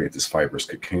as we create this fibrous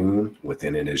cocoon,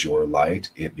 within it is your light.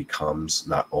 It becomes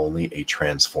not only a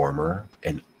transformer,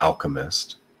 an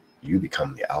alchemist. You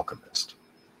become the alchemist.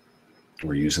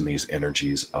 We're using these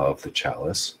energies of the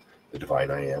chalice, the divine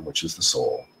I am, which is the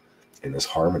soul, and this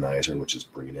harmonizer, which is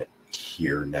bringing it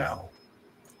here now.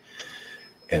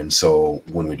 And so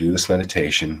when we do this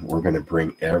meditation, we're going to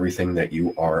bring everything that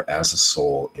you are as a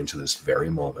soul into this very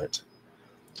moment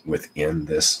within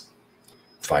this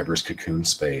fibrous cocoon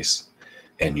space,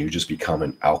 and you just become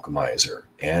an alchemizer.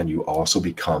 And you also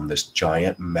become this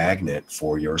giant magnet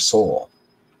for your soul.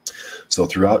 So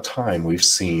throughout time, we've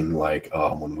seen, like,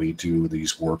 when we do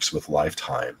these works with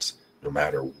lifetimes, no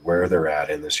matter where they're at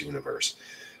in this universe,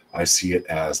 I see it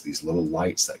as these little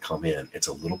lights that come in. It's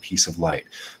a little piece of light.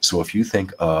 So if you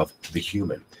think of the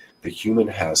human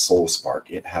has soul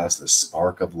spark. It has this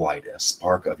spark of light, a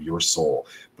spark of your soul,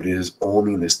 but it is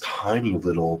only this tiny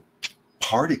little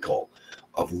particle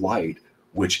of light,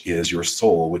 which is your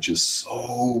soul, which is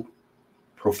so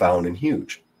profound and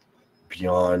huge,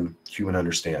 beyond human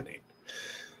understanding.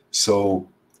 So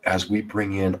as we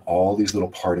bring in all these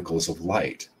little particles of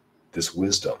light, this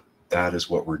wisdom, that is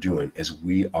what we're doing, is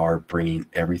we are bringing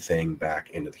everything back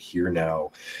into the here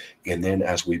now. And then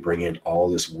as we bring in all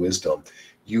this wisdom,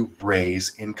 you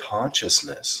raise in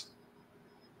consciousness.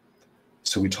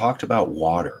 So we talked about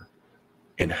water,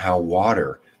 and how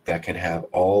water that can have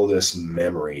all this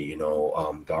memory,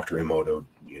 Dr. Emoto,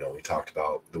 he talked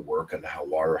about the work and how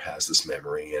water has this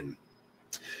memory, and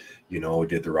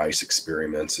did the rice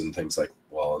experiments and things like,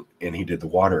 and he did the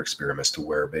water experiments, to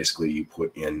where basically you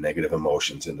put in negative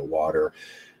emotions into water,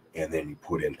 and then you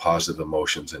put in positive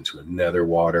emotions into another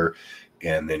water,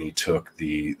 and then he took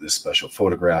the special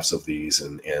photographs of these,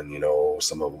 and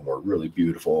some of them were really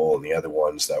beautiful, and the other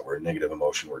ones that were negative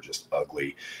emotion were just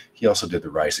ugly. He also did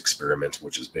the rice experiment,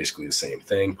 which is basically the same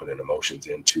thing. Put in emotions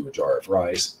into a jar of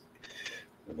rice.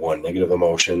 One, negative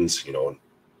emotions,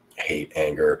 hate,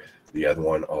 anger. The other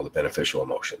one, all the beneficial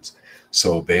emotions.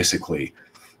 So basically,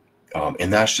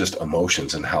 and that's just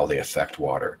emotions and how they affect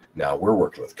water. Now we're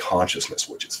working with consciousness,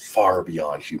 which is far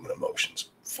beyond human emotions.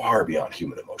 Far beyond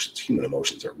human emotions. Human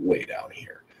emotions are way down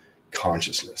here.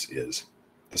 Consciousness is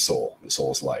the soul. The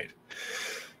soul's light.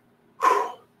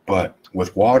 But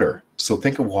with water, so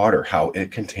think of water, how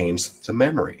it contains the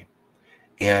memory,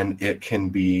 and it can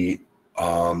be,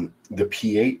 the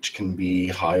pH can be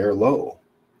high or low.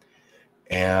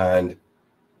 And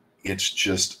it's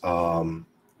just, and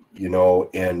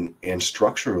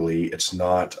structurally, it's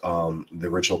not the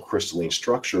original crystalline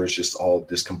structure. It's just all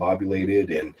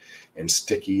discombobulated and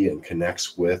sticky, and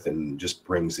connects with, and just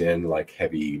brings in like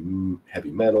heavy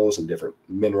metals and different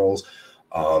minerals.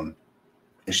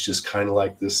 It's just kind of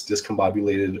like this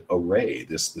discombobulated array,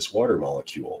 this water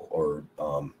molecule, or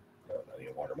not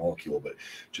even a water molecule, but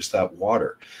just that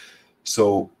water.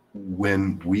 So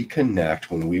when we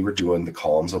were doing the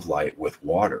columns of light with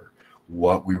water,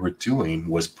 what we were doing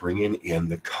was bringing in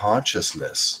the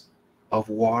consciousness of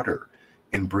water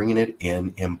and bringing it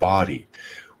in embodied.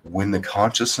 When the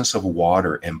consciousness of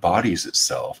water embodies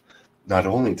itself, not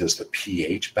only does the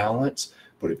pH balance,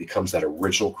 but it becomes that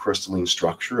original crystalline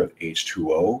structure of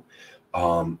H2O.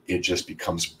 It just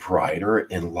becomes brighter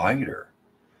and lighter.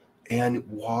 And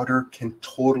water can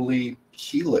totally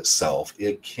heal itself.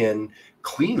 It can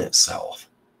clean itself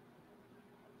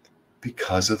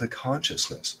because of the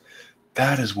consciousness.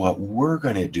 That is what we're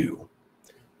going to do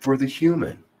for the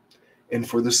human and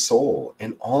for the soul,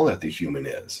 and all that the human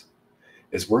is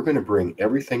we're going to bring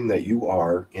everything that you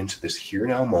are into this here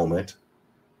now moment,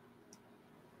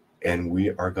 and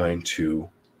we are going to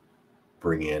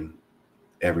bring in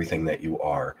everything that you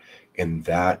are. And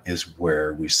that is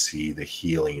where we see the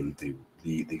healing,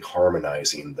 the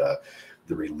harmonizing, the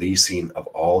releasing of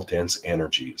all dense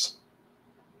energies.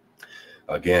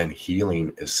 Again,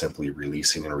 healing is simply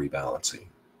releasing and rebalancing.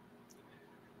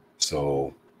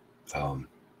 So,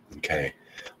 okay,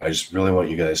 I just really want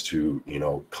you guys to,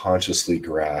 consciously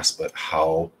grasp at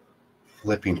how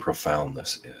flipping profound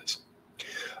this is.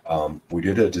 We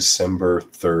did a December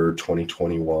 3rd,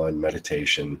 2021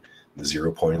 meditation, the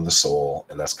 0 point of the soul,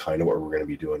 and that's kind of what we're going to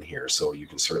be doing here. So you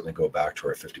can certainly go back to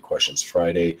our 50 Questions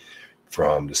Friday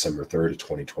from December 3rd of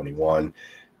 2021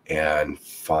 and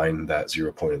find that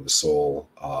 0 point of the soul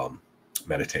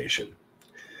meditation.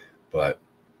 But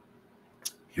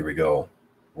here we go.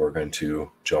 We're going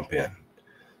to jump in.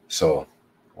 So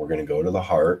we're going to go to the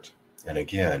heart, and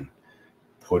again,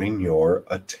 putting your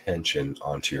attention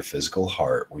onto your physical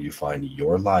heart, where you find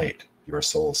your light, your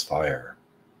soul's fire.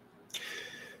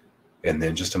 And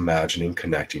then just imagining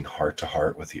connecting heart to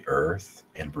heart with the earth,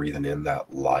 and breathing in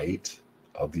that light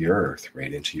of the earth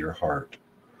right into your heart.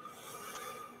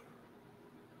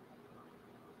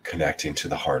 Connecting to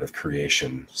the heart of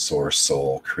creation, source,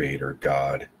 soul, creator,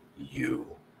 God, you.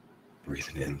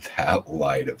 Breathing in that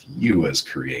light of you as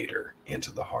creator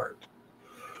into the heart.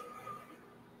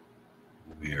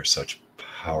 We are such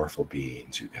powerful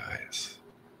beings, you guys.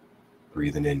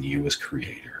 Breathing in you as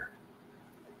creator.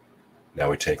 Now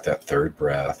we take that third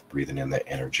breath, breathing in the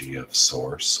energy of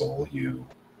source, soul, you.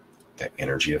 that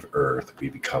energy of earth, we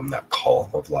become that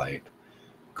column of light,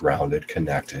 grounded,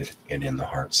 connected, and in the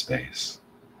heart space.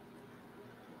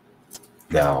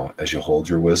 Now, as you hold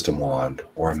your wisdom wand,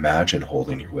 or imagine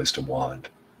holding your wisdom wand,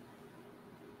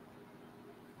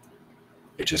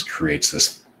 it just creates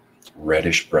this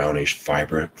reddish, brownish,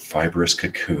 fibrous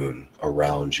cocoon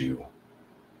around you.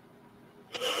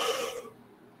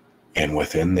 And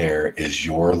within there is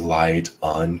your light,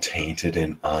 untainted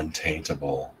and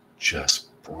untaintable, just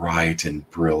bright and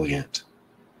brilliant.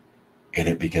 And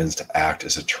it begins to act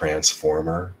as a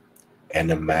transformer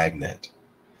and a magnet.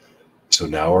 So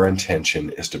now our intention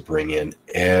is to bring in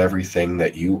everything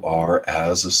that you are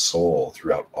as a soul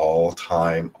throughout all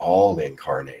time, all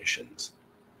incarnations.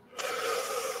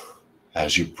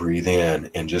 As you breathe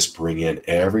in and just bring in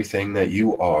everything that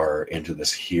you are into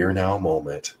this here now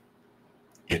moment,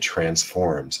 it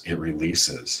transforms, it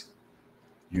releases.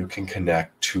 You can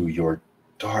connect to your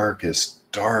darkest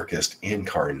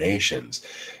incarnations,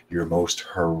 your most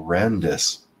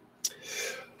horrendous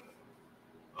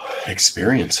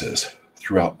experiences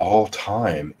throughout all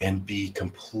time, and be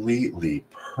completely,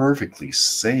 perfectly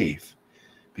safe,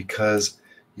 because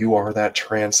you are that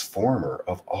transformer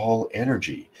of all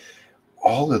energy.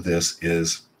 All of this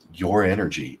is your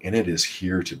energy, and it is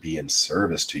here to be in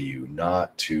service to you,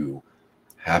 not to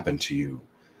happen to you.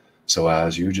 So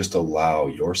as you just allow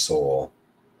your soul,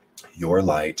 your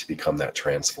light, to become that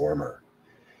transformer,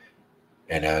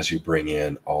 and as you bring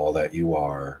in all that you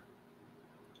are,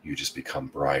 you just become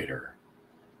brighter.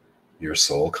 Your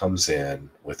soul comes in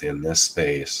within this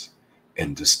space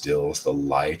and distills the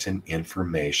light and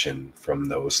information from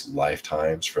those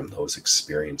lifetimes, from those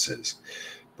experiences,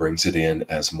 brings it in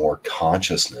as more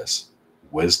consciousness,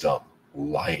 wisdom,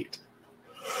 light.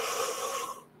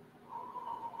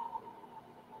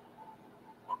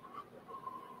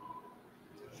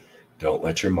 Don't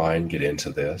let your mind get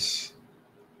into this.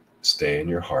 Stay in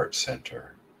your heart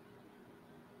center.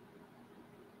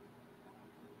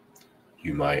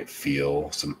 You might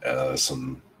feel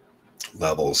some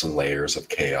levels and layers of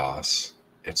chaos.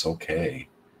 It's okay.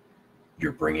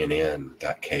 You're bringing in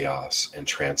that chaos and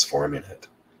transforming it.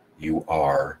 You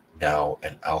are now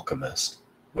an alchemist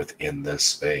within this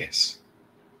space.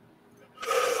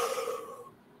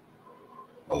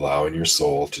 Allowing your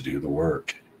soul to do the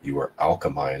work. You are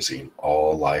alchemizing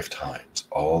all lifetimes,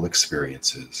 all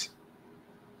experiences,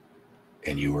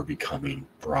 and you are becoming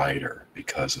brighter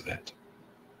because of it.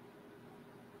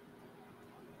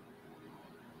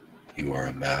 You are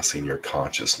amassing your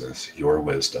consciousness, your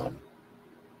wisdom.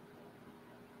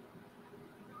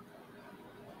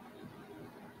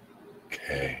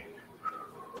 Okay.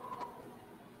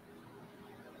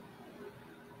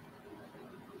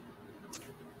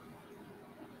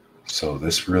 So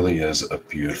this really is a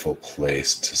beautiful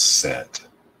place to sit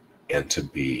and to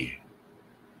be.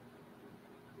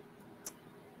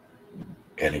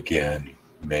 And again,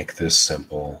 make this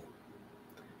simple.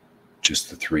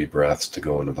 Just the 3 breaths to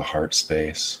go into the heart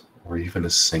space, or even a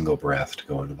single breath to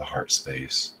go into the heart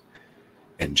space.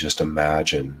 And just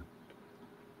imagine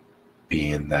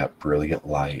being that brilliant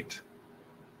light,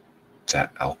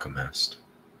 that alchemist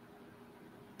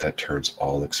that turns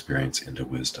all experience into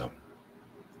wisdom.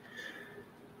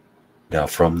 Now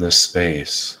from this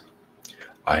space,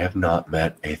 I have not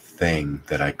met a thing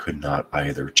that I could not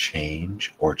either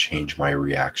change or change my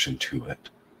reaction to it.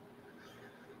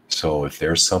 So if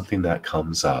there's something that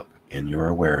comes up in your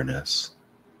awareness,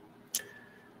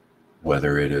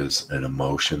 whether it is an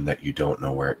emotion that you don't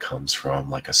know where it comes from,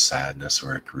 like a sadness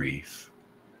or a grief,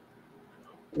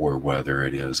 or whether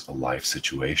it is a life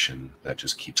situation that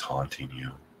just keeps haunting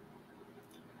you,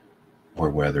 or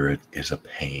whether it is a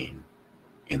pain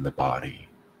in the body,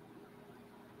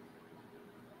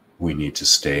 we need to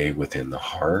stay within the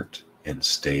heart and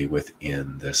stay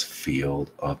within this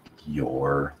field of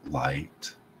your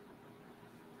light.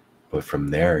 But from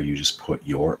there, you just put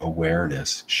your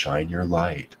awareness, shine your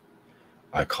light.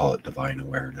 I call it divine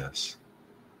awareness.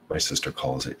 My sister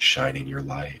calls it shining your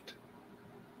light.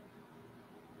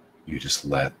 You just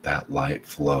let that light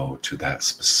flow to that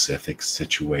specific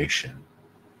situation.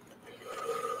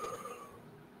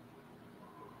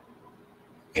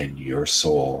 And your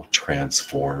soul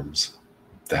transforms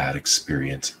that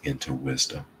experience into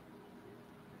wisdom.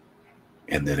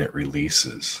 And then it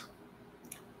releases,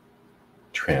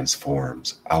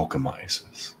 transforms,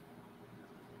 alchemizes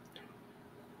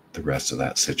the rest of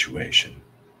that situation.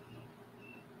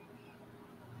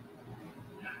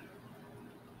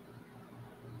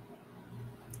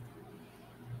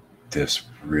 This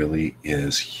really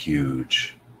is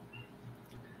huge.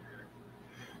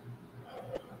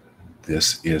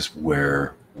 This is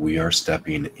where we are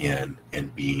stepping in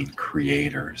and being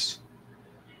creators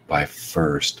by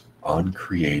first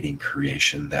uncreating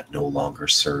creation that no longer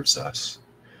serves us.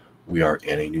 We are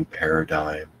in a new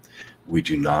paradigm. We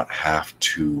do not have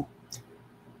to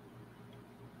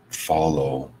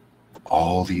follow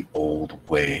all the old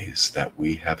ways that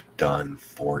we have done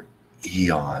for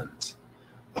eons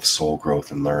of soul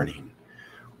growth and learning.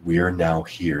 We are now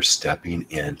here stepping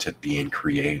into being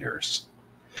creators.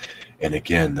 And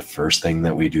again, the first thing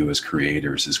that we do as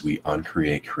creators is we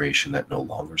uncreate creation that no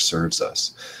longer serves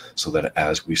us, so that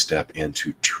as we step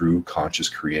into true conscious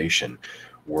creation,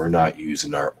 we're not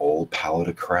using our old palette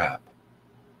of crap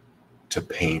to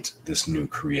paint this new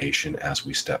creation as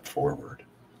we step forward.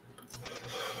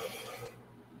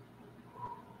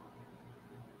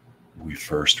 We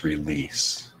first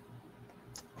release,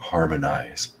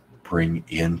 harmonize, bring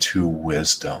into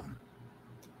wisdom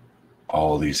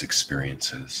all these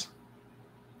experiences.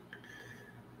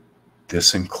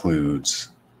 This includes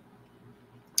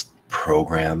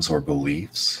programs or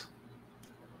beliefs,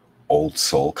 old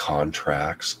soul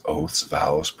contracts, oaths,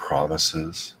 vows,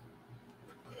 promises.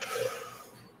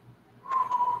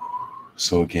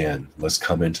 So again, let's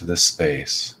come into this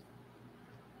space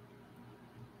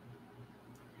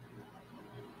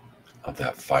of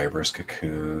that fibrous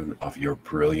cocoon, of your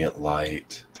brilliant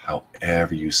light,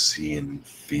 however you see and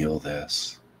feel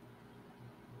this.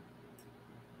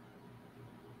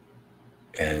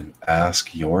 And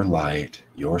ask your light,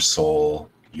 your soul,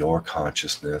 your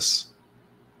consciousness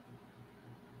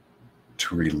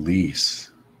to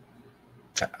release,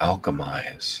 to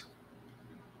alchemize,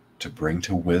 to bring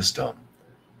to wisdom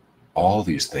all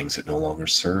these things that no longer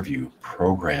serve you,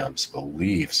 programs,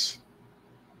 beliefs,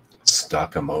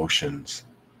 stuck emotions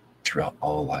throughout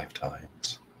all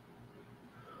lifetimes,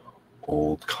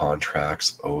 old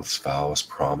contracts, oaths, vows,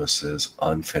 promises,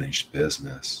 unfinished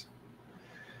business.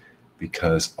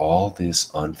 Because all this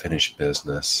unfinished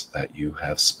business that you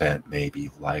have spent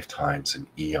maybe lifetimes and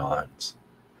eons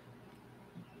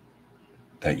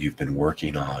that you've been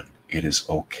working on, it is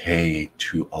okay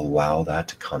to allow that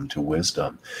to come to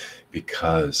wisdom,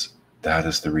 because that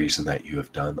is the reason that you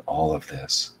have done all of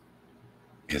this,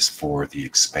 is for the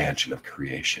expansion of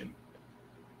creation,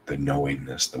 the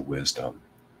knowingness, the wisdom.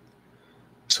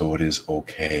 So it is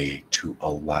okay to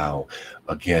allow,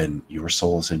 again, your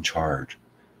soul is in charge.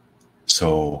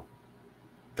 So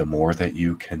the more that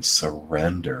you can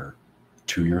surrender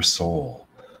to your soul,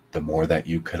 the more that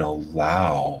you can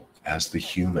allow as the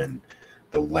human,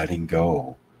 the letting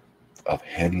go of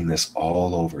handing this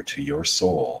all over to your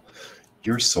soul.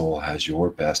 Your soul has your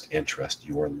best interest,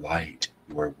 your light,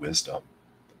 your wisdom,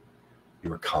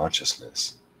 your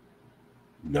consciousness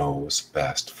knows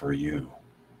best for you.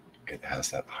 It has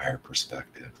that higher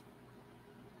perspective.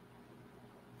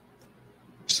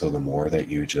 So the more that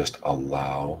you just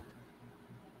allow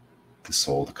the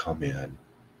soul to come in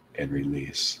and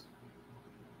release,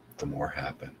 the more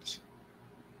happens.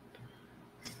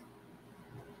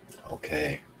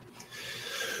 Okay.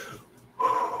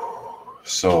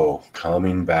 So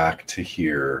coming back to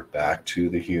here, back to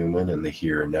the human and the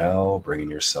here and now, bringing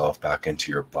yourself back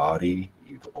into your body.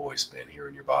 You've always been here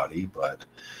in your body, but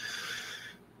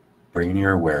bringing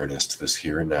your awareness to this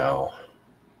here and now.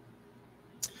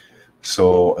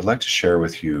 So I'd like to share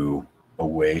with you a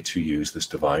way to use this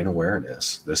divine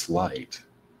awareness, this light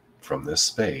from this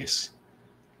space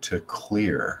to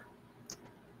clear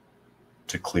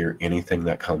anything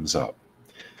that comes up.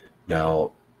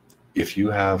 Now, if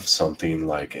you have something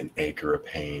like an ache or a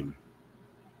pain,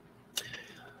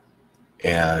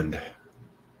 and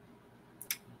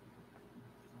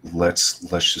let's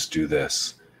just do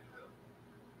this.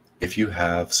 If you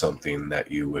have something that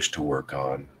you wish to work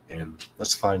on, and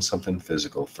let's find something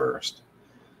physical first.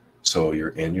 So you're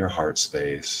in your heart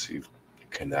space, you've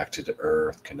connected to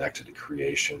earth, connected to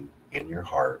creation in your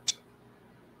heart,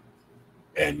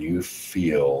 and you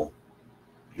feel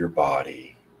your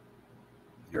body,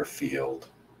 your field.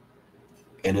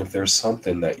 And if there's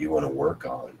something that you want to work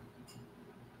on,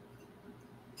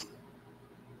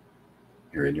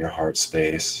 you're in your heart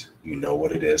space, you know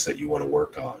what it is that you want to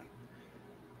work on.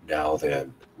 Now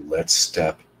then, let's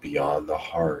step beyond the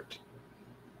heart.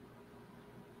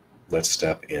 Let's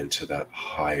step into that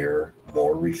higher,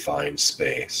 more refined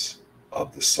space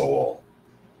of the soul.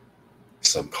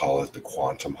 Some call it the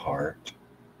quantum heart.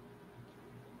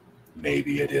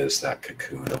 Maybe it is that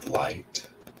cocoon of light.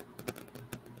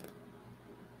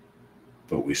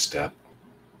 But we step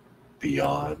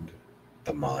beyond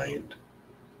the mind,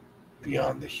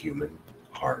 beyond the human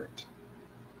heart.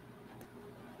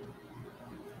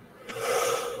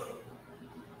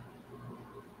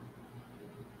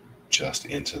 just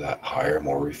into that higher,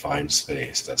 more refined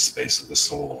space, that space of the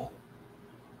soul.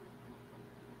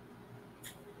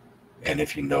 And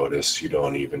if you notice, you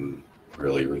don't even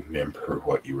really remember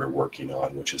what you were working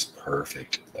on, which is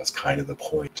perfect. That's kind of the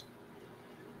point,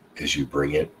 is you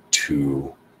bring it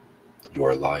to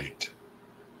your light.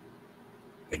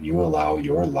 And you allow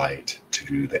your light to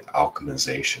do the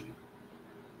alchemization,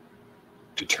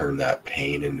 to turn that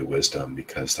pain into wisdom,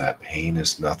 because that pain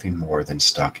is nothing more than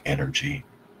stuck energy.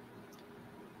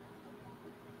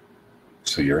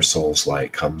 So your soul's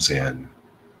light comes in,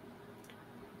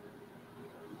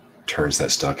 turns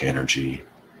that stuck energy,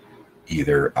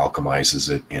 either alchemizes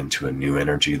it into a new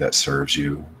energy that serves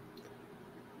you,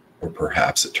 or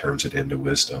perhaps it turns it into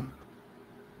wisdom,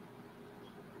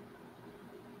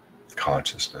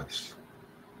 consciousness.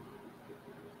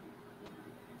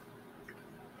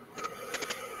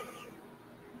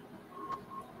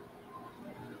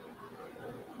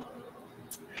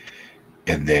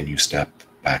 And then you step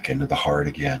back into the heart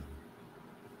again.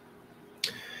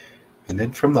 And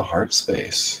then from the heart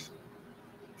space,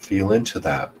 feel into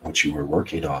that which you were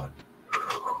working on.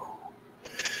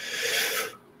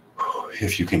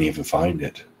 If you can even find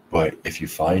it. But if you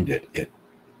find it, it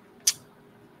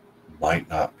might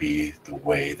not be the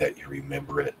way that you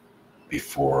remember it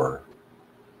before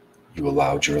you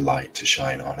allowed your light to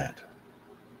shine on it.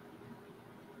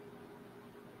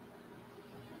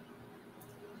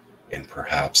 And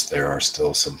perhaps there are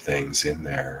still some things in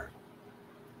there,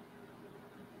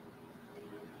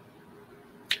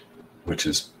 which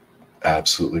is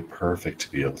absolutely perfect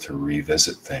to be able to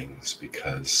revisit things,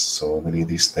 because so many of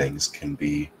these things can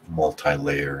be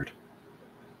multi-layered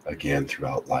again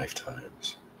throughout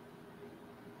lifetimes.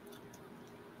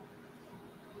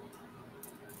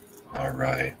 All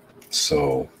right,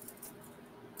 so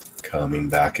coming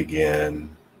back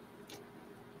again,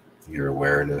 your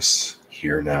awareness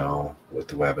here now with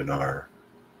the webinar.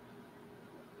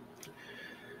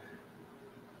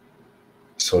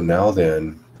 So now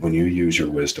then, when you use your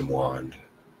wisdom wand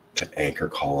to anchor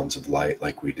columns of light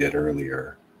like we did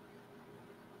earlier,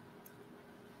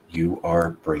 you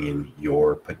are bringing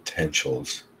your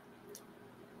potentials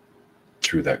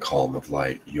through that column of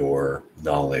light, your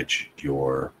knowledge,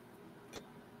 your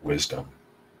wisdom.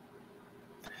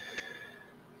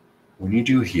 When you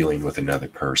do healing with another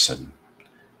person,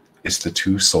 it's the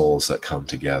two souls that come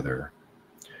together.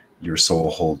 Your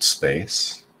soul holds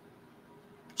space,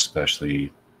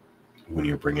 especially when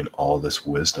you're bringing all this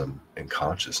wisdom and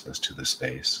consciousness to the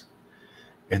space.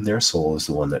 And their soul is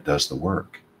the one that does the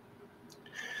work.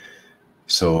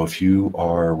 So if you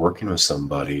are working with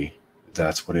somebody,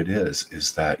 that's what it is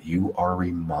that you are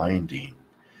reminding,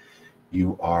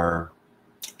 you are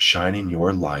shining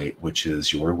your light, which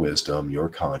is your wisdom, your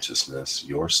consciousness,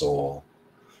 your soul,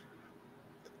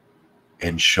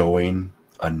 and showing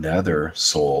another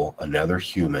soul, another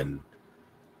human,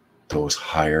 those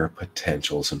higher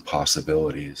potentials and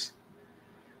possibilities.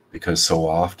 Because so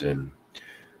often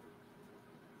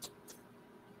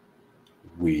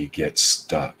we get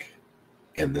stuck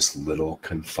in this little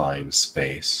confined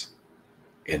space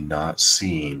and not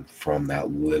seeing from that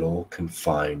little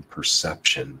confined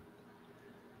perception.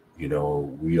 You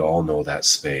know, we all know that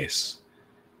space.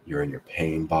 You're in your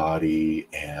pain body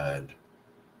and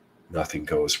nothing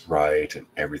goes right and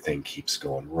everything keeps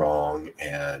going wrong,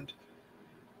 and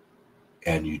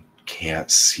you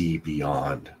can't see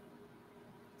beyond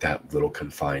that little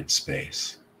confined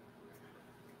space.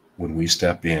 When we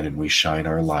step in and we shine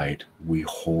our light, we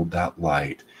hold that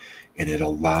light, and it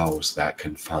allows that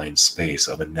confined space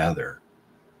of another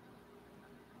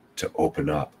to open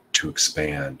up, to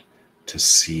expand, to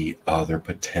see other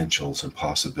potentials and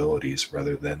possibilities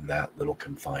rather than that little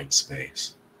confined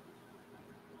space.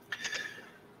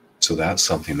 So that's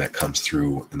something that comes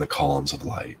through in the columns of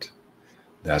light.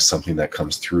 That's something that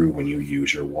comes through when you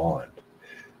use your wand.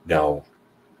 Now,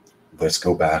 let's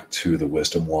go back to the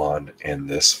wisdom wand and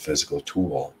this physical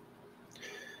tool.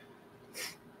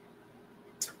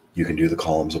 You can do the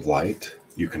columns of light.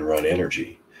 You can run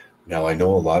energy. Now, I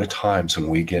know a lot of times when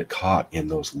we get caught in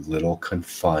those little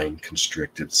confined,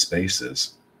 constricted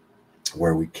spaces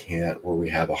where we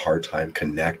have a hard time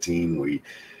connecting,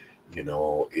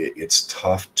 it's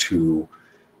tough to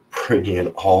bring in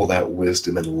all that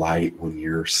wisdom and light when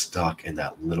you're stuck in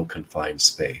that little confined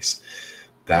space.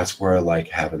 That's where I like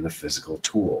having the physical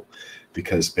tool,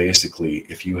 because basically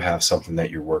if you have something that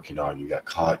you're working on, you got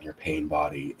caught in your pain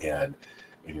body and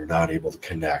you're not able to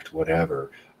connect,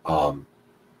 whatever,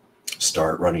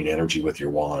 start running energy with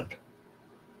your wand.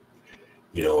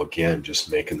 Again,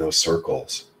 just making those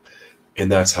circles.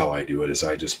 And that's how I do it, is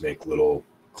I just make little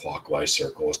clockwise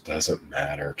circles, doesn't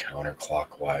matter,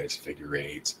 counterclockwise, figure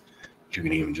eights. You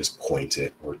can even just point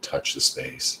it or touch the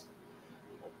space.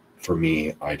 For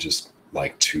me, I just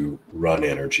like to run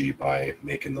energy by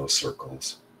making those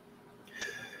circles.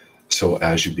 So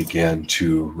as you begin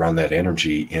to run that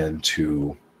energy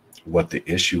into what the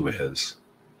issue is,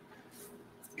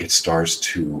 it starts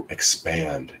to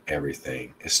expand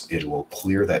everything. It will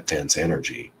clear that dense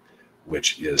energy,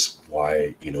 which is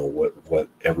why,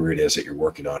 whatever it is that you're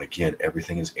working on, again,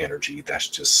 everything is energy. That's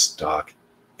just stock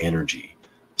energy,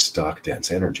 stock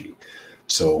dense energy.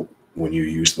 So when you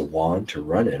use the wand to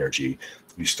run energy,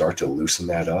 you start to loosen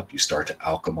that up. You start to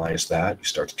alchemize that. You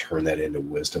start to turn that into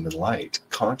wisdom and light,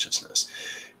 consciousness.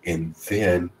 And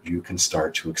then you can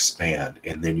start to expand,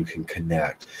 and then you can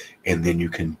connect, and then you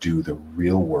can do the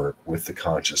real work with the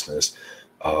consciousness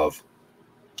of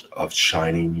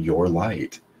shining your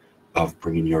light, of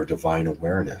bringing your divine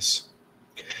awareness.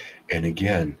 And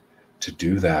again, to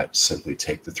do that, simply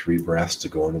take the 3 breaths to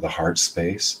go into the heart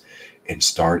space and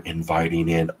start inviting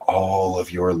in all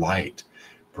of your light.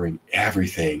 Bring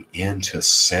everything into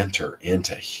center,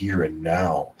 into here and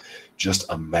now. Just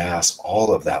amass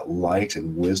all of that light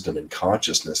and wisdom and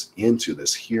consciousness into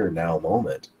this here and now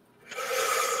moment.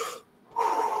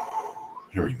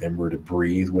 And remember to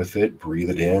breathe with it, breathe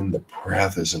it in. The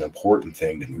breath is an important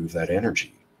thing to move that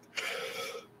energy.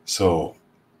 So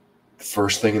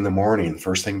first thing in the morning,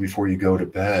 first thing before you go to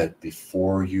bed,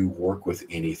 before you work with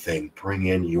anything, bring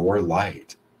in your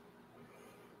light.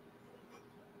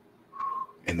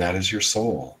 And that is your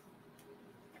soul.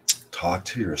 Talk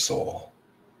to your soul.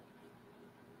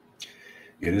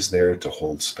 It is there to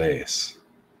hold space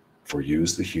for you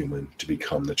as the human to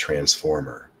become the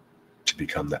transformer, to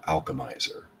become the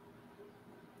alchemizer.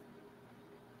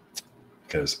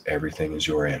 Because everything is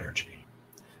your energy,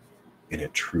 and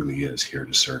it truly is here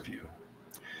to serve you.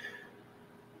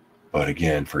 But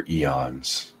again, for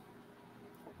eons,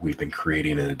 we've been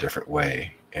creating in a different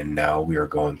way, and now we are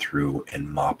going through and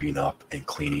mopping up and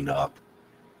cleaning up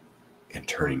and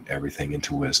turning everything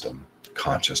into wisdom,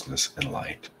 consciousness, and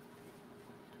light.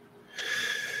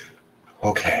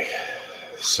 Okay,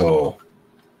 so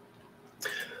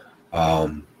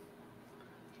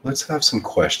let's have some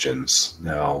questions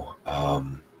now,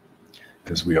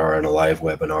 because we are in a live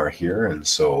webinar here, and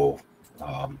so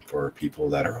for people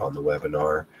that are on the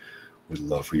webinar, we'd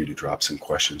love for you to drop some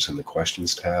questions in the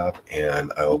questions tab,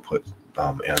 and I will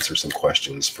answer some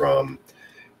questions from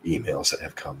emails that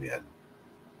have come in.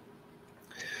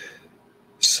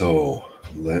 So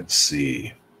let's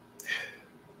see.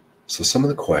 So some of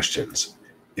the questions.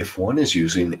 If one is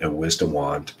using a wisdom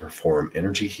wand to perform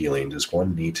energy healing, does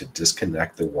one need to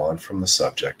disconnect the wand from the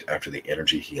subject after the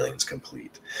energy healing is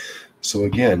complete? So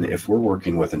again, if we're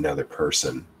working with another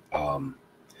person, a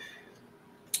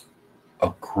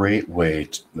great way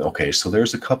to, so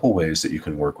there's a couple ways that you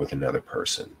can work with another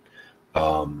person.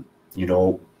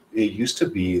 It used to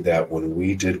be that when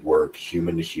we did work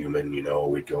human to human,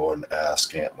 we'd go and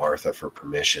ask Aunt Martha for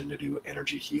permission to do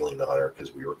energy healing on her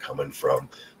because we were coming from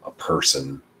a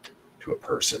person to a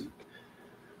person.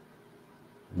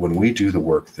 When we do the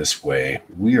work this way,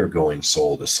 we are going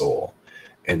soul to soul.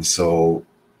 And so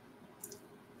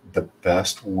the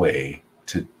best way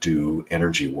to do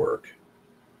energy work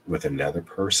with another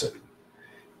person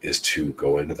is to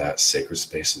go into that sacred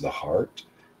space of the heart,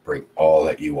 bring all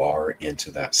that you are into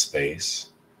that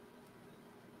space,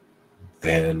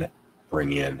 then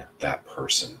bring in that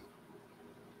person.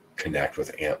 Connect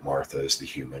with Aunt Martha as the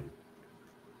human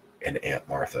and Aunt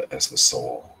Martha as the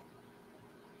soul.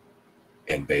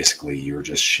 And basically you're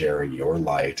just sharing your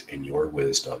light and your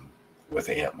wisdom with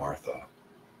Aunt Martha.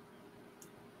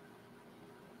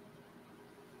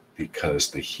 Because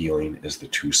the healing is the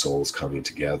 2 souls coming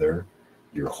together.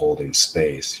 You're holding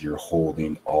space. You're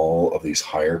holding all of these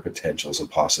higher potentials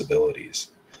and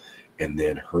possibilities. And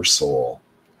then her soul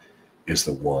is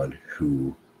the one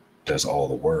who does all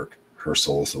the work. Her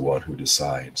soul is the one who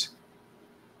decides.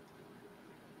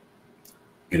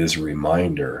 It is a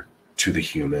reminder to the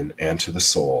human and to the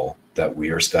soul that we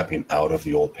are stepping out of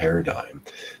the old paradigm,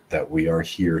 that we are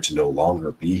here to no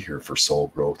longer be here for soul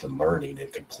growth and learning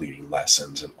and completing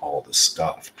lessons and all this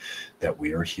stuff, that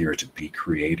we are here to be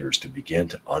creators, to begin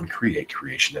to uncreate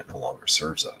creation that no longer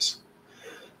serves us.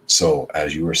 So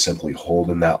as you are simply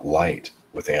holding that light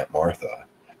with Aunt Martha,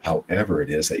 however it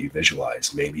is that you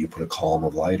visualize, maybe you put a column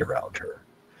of light around her.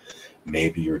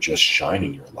 Maybe you're just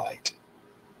shining your light.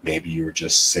 Maybe you're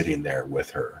just sitting there with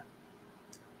her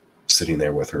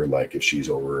like if she's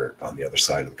over on the other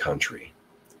side of the country.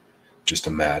 Just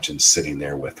imagine sitting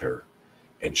there with her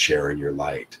and sharing your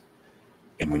light.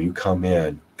 And when you come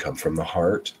in, come from the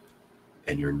heart,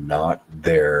 and you're not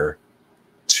there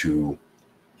to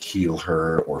heal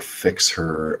her or fix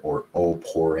her or, oh,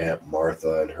 poor Aunt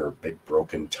Martha and her big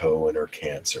broken toe and her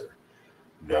cancer.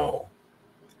 No.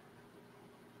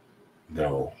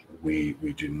 No, we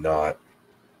do not.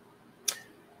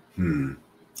 A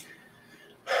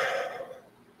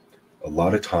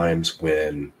lot of times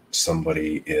when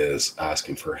somebody is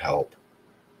asking for help,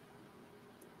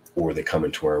 or they come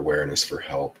into our awareness for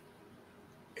help,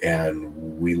 and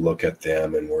we look at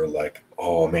them and we're like,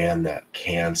 oh man, that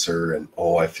cancer, and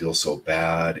oh, I feel so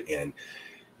bad. And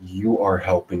you are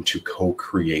helping to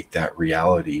co-create that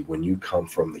reality. When you come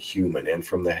from the human and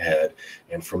from the head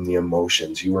and from the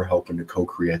emotions, you are helping to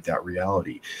co-create that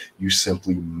reality. You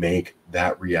simply make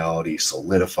that reality,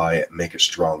 solidify it, make it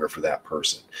stronger for that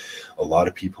person. A lot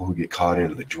of people who get caught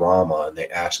into the drama and they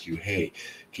ask you, hey,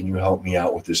 can you help me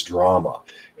out with this drama?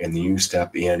 And then you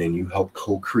step in and you help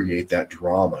co-create that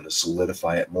drama to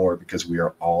solidify it more, because we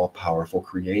are all powerful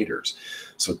creators.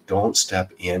 So don't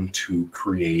step into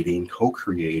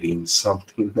co-creating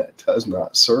something that does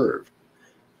not serve.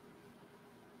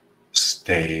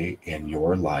 Stay in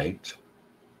your light.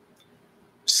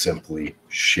 Simply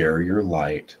share your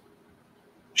light,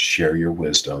 share your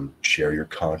wisdom, share your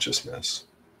consciousness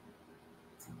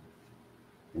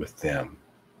with them.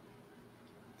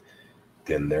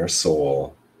 Then their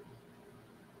soul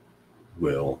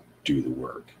will do the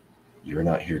work. You're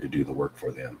not here to do the work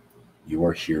for them. You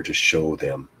are here to show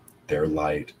them their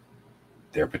light,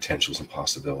 their potentials and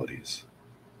possibilities.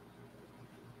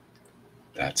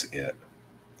 That's it.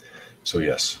 So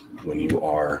yes, when you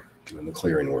are doing the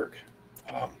clearing work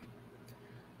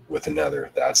with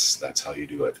another, that's how you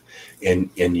do it.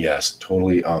 And yes,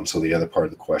 totally. So the other part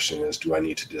of the question is, do I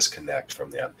need to disconnect from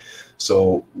them?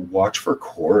 So watch for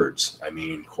cords. I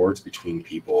mean, cords between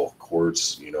people,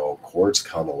 cords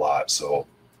come a lot. So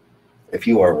if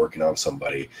you are working on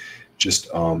somebody, just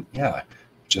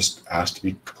just ask to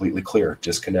be completely clear,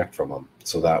 disconnect from them.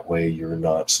 So that way you're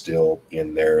not still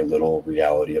in their little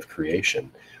reality of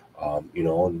creation.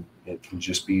 And it can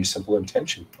just be simple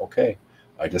intention. Okay,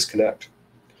 I disconnect.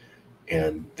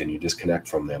 And then you disconnect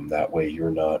from them. That way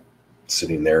you're not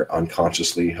sitting there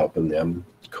unconsciously helping them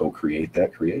co-create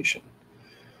that creation.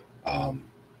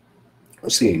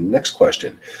 Let's see, next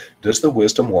question. Does the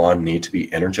wisdom wand need to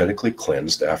be energetically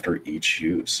cleansed after each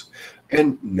use?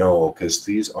 And no, because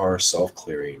these are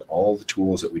self-clearing. All the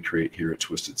tools that we create here at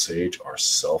Twisted Sage are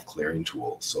self-clearing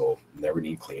tools, so never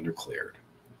need cleaned or cleared.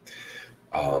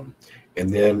 And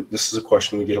then this is a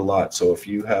question we get a lot. So if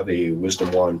you have a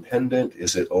wisdom wand pendant,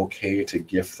 is it okay to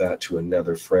gift that to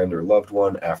another friend or loved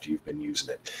one after you've been using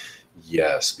it?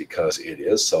 Yes, because it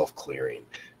is self-clearing.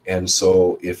 And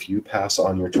so if you pass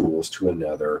on your tools to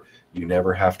another, you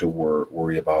never have to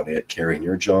worry about it carrying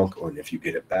your junk. And if you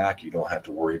get it back, you don't have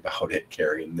to worry about it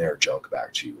carrying their junk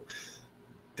back to you.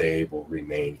 They will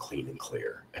remain clean and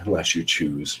clear unless you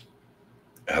choose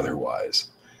otherwise,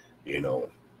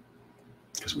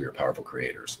 because we are powerful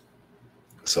creators.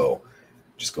 So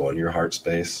just go into your heart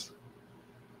space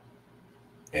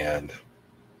and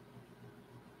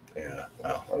well,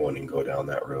 I won't even go down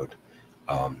that road.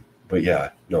 But yeah,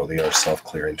 no, they are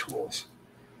self-clearing tools.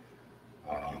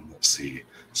 Let's see.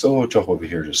 So we'll jump over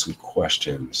here to some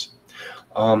questions.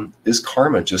 Is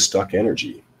karma just stuck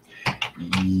energy?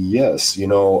 Yes,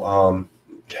 and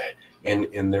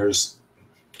there's,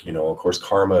 of course,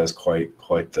 karma is quite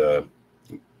the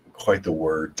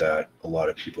word that a lot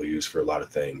of people use for a lot of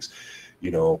things.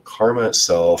 Karma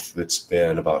itself, it's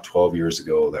been about 12 years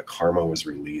ago that karma was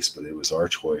released, but it was our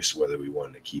choice whether we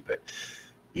wanted to keep it,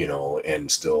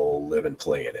 and still live and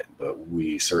play in it. But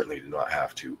we certainly do not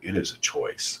have to. It is a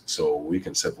choice. So we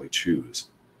can simply choose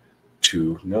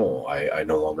to, no, I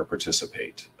no longer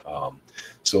participate.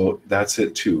 So that's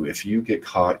it too. If you get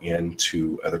caught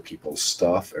into other people's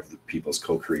stuff, other people's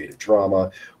co-created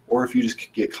drama, or if you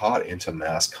just get caught into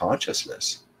mass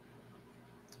consciousness,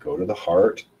 go to the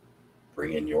heart,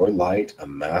 bring in your light,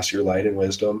 amass your light and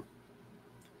wisdom,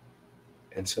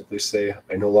 and simply say,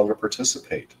 I no longer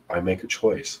participate. I make a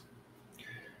choice.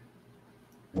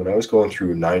 When I was going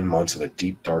through 9 months of a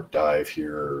deep, dark dive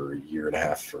here, a year and a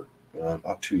half,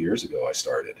 about 2 years ago, I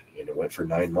started, and it went for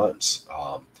 9 months.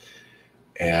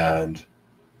 And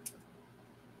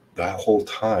that whole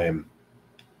time,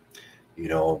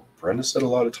 Brenda said a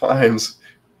lot of times,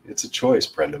 it's a choice.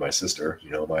 Brenda, my sister,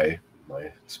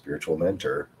 my spiritual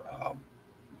mentor,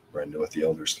 Brenda with the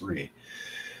Elders 3.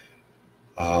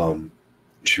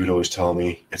 She would always tell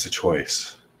me, it's a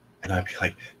choice. And I'd be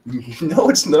like, no,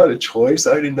 it's not a choice.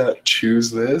 I did not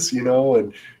choose this,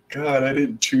 and God, I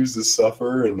didn't choose to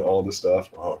suffer and all this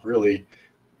stuff. Oh, really?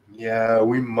 Yeah,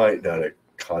 we might not have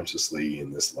consciously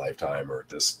in this lifetime or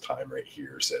this time right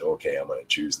here said, okay, I'm going to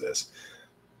choose this,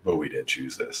 but we did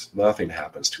choose this. Nothing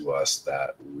happens to us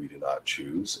that we did not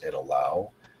choose and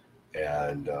allow.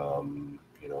 And,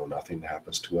 you know, nothing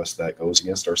happens to us that goes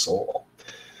against our soul.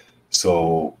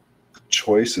 So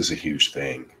choice is a huge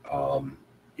thing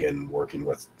in working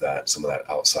with that, some of that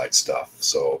outside stuff.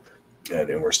 So,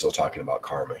 and we're still talking about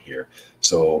karma here.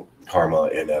 So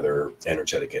karma and other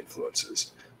energetic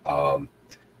influences.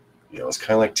 You know, it's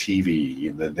kind of like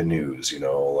TV, the news, you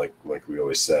know, like we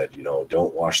always said, you know,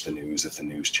 don't watch the news if the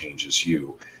news changes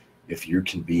you. If you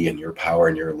can be in your power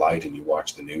and your light and you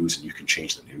watch the news and you can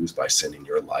change the news by sending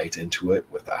your light into it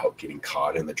without getting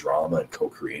caught in the drama and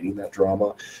co-creating that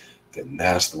drama, then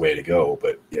that's the way to go.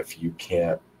 But if you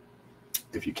can't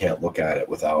look at it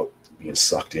without being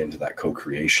sucked into that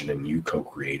co-creation and you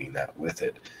co-creating that with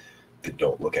it, then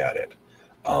don't look at it.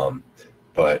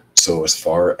 But so as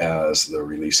far as the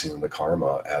releasing of the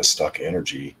karma as stuck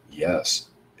energy, yes,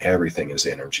 everything is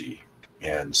energy.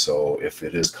 And so if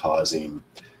it is causing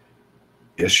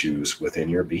issues within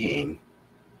your being,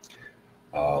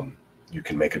 you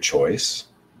can make a choice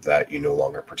that you no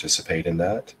longer participate in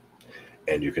that.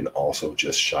 And you can also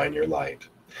just shine your light.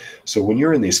 So when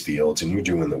you're in these fields and you're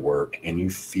doing the work and you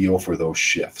feel for those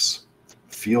shifts,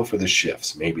 feel for the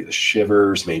shifts, maybe the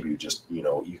shivers, maybe you just, you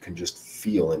know, you can just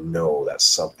feel and know that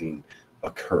something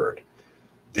occurred.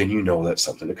 Then you know that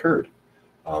something occurred.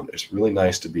 It's really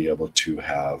nice to be able to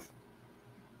have,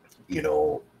 you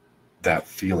know, that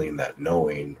feeling, that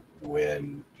knowing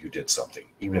when you did something,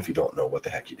 even if you don't know what the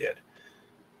heck you did.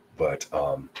 But,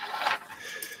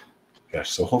 gosh,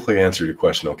 so hopefully I answered your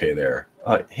question okay there.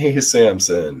 Hey,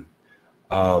 Samson.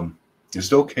 Is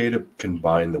it okay to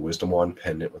combine the Wisdom Wand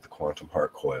pendant with the Quantum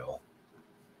Heart Coil?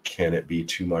 Can it be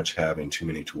too much having too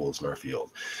many tools in our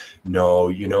field? No,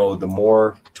 you know, the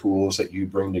more tools that you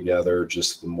bring together,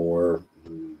 just the more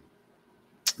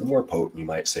potent you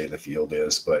might say the field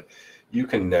is, but you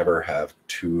can never have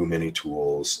too many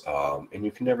tools, and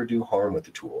you can never do harm with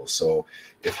the tools. So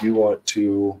if you want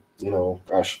to, you know,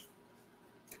 gosh,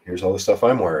 here's all the stuff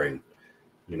I'm wearing.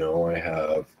 You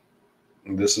know,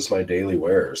 this is my daily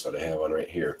wears that I have on right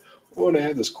here. Oh, and I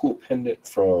have this cool pendant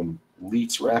from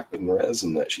Leets Wrap and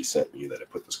Resin that she sent me that I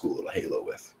put this cool little halo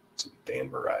with. It's a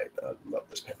Danverite. I love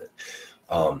this pendant.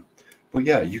 But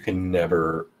yeah, you can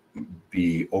never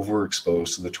be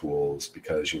overexposed to the tools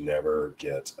because you never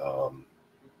get,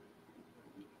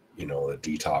 you know, a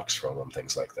detox from them,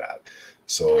 things like that.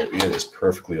 So it is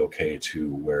perfectly okay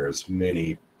to wear as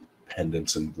many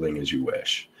pendants and bling as you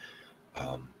wish.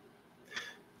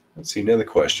 Let's see, another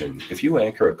question. If you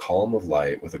anchor a column of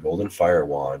light with a golden fire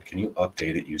wand, can you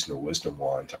update it using a wisdom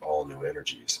wand to all new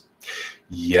energies?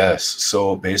 Yes.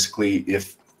 So basically,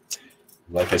 if,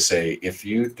 like I say, if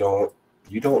you don't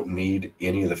need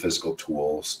any of the physical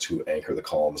tools to anchor the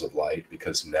columns of light,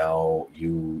 because now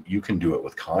you can do it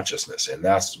with consciousness. And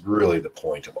that's really the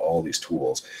point of all these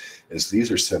tools, is these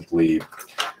are simply,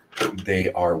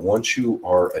 they are, once you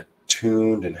are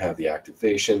attuned and have the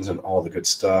activations and all the good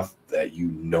stuff that you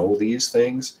know these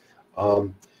things,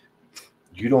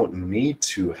 you don't need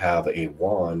to have a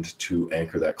wand to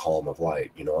anchor that column of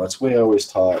light. You know, that's the way I always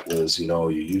taught was, you know,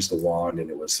 you use the wand and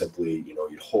it was simply, you know,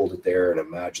 you hold it there and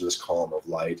imagine this column of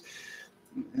light.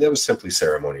 That was simply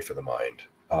ceremony for the mind.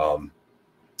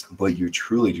 But you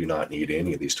truly do not need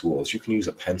any of these tools. You can use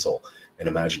a pencil and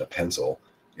imagine a pencil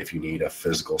if you need a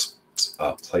physical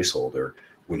placeholder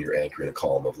when you're anchoring a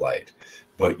column of light.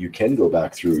 But you can go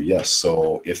back through, yes.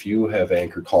 So if you have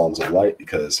anchored columns of light,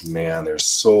 because man, there's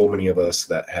so many of us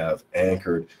that have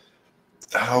anchored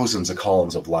thousands of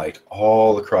columns of light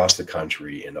all across the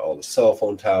country, and all the cell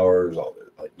phone towers, all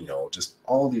the, you know, just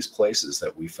all these places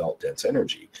that we felt dense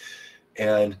energy.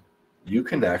 And you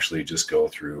can actually just go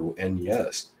through and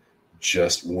yes,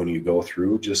 just when you go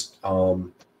through, just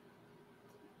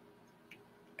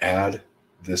add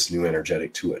this new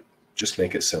energetic to it. Just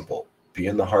make it simple. Be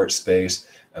in the heart space.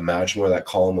 Imagine where that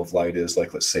column of light is,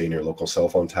 like let's say in your local cell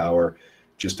phone tower.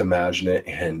 Just imagine it,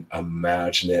 and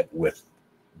imagine it with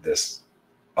this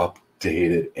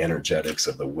updated energetics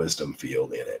of the wisdom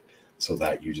field in it, so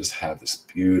that you just have this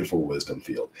beautiful wisdom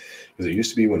field. Because it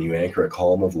used to be when you anchor a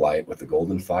column of light with the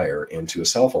golden fire into a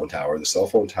cell phone tower, the cell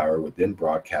phone tower would then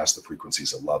broadcast the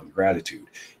frequencies of love and gratitude.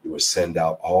 It would send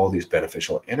out all these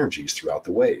beneficial energies throughout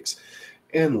the waves.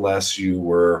 Unless you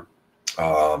were,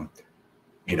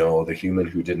 you know, the human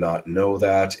who did not know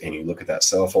that, and you look at that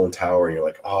cell phone tower and you're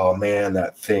like, oh man,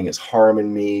 that thing is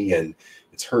harming me and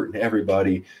it's hurting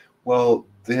everybody. Well,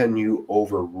 then you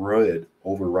override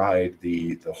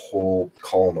the whole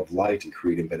column of light and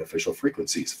creating beneficial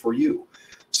frequencies for you.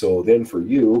 So then for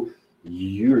you,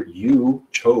 You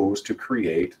chose to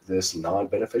create this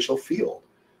non-beneficial field.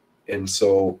 And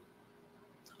so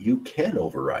you can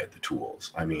override the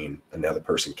tools. I mean, another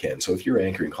person can. So if you're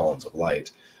anchoring columns of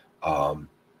light,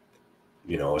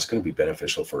 it's going to be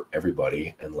beneficial for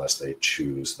everybody unless they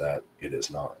choose that it is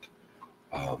not.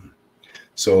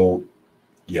 So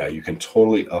yeah, you can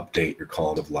totally update your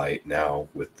column of light now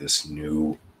with this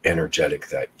new energetic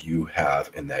that you have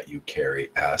and that you carry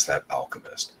as that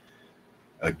alchemist.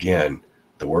 Again,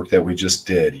 the work that we just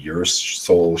did, your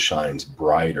soul shines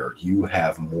brighter. You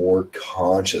have more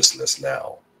consciousness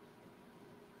now.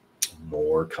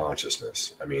 More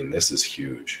consciousness. I mean, this is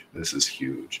huge. This is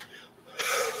huge.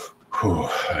 Whew,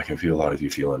 I can feel a lot of you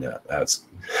feeling that. That's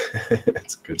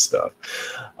good stuff.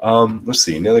 Let's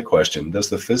see. Another question. Does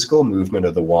the physical movement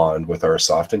of the wand with our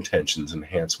soft intentions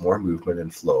enhance more movement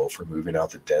and flow for moving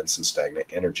out the dense and stagnant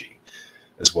energy,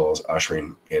 as well as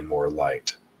ushering in more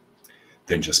light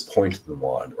than just pointing the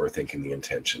wand or thinking the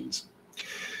intentions?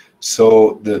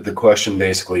 So the question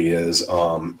basically is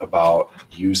about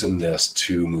using this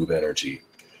to move energy.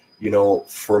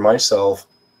 For myself,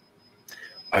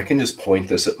 I can just point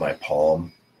this at my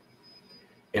palm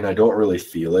and I don't really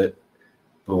feel it.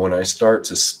 But when I start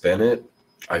to spin it,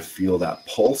 I feel that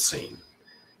pulsing.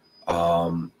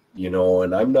 And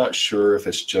I'm not sure if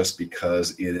it's just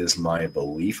because it is my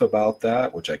belief about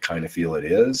that, which I kind of feel it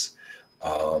is,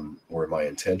 or my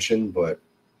intention. But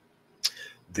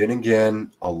then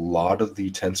again, a lot of the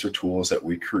tensor tools that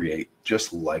we create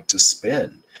just like to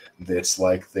spin. It's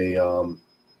like they,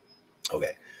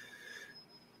 okay.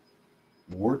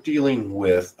 We're dealing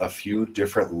with a few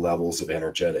different levels of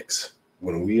energetics.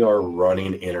 When we are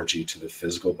running energy to the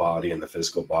physical body and the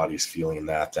physical body's feeling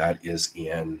that is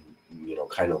in,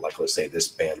 kind of like, let's say,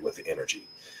 this bandwidth of energy.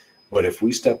 But if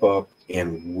we step up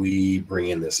and we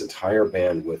bring in this entire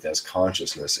bandwidth as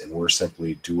consciousness and we're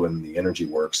simply doing the energy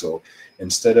work. So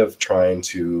instead of trying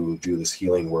to do this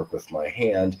healing work with my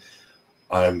hand,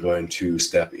 I'm going to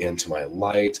step into my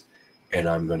light and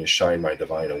I'm going to shine my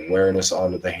divine awareness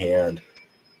onto the hand.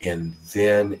 And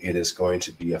then it is going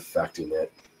to be affecting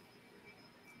it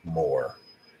more.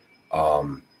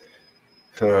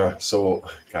 So,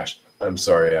 gosh, I'm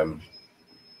sorry.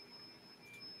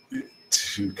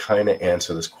 To kind of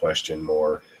answer this question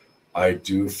more, I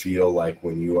do feel like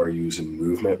when you are using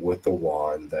movement with the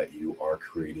wand, that you are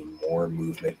creating more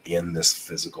movement in this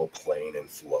physical plane and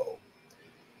flow.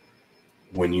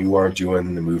 When you are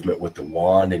doing the movement with the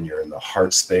wand and you're in the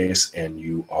heart space and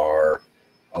you are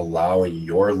allowing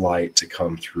your light to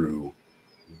come through,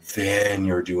 then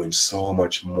you're doing so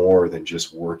much more than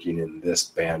just working in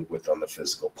this bandwidth on the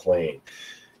physical plane.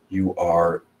 You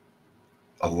are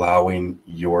allowing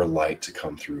your light to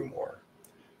come through more.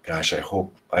 Gosh, I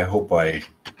hope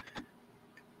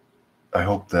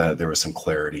that there was some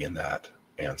clarity in that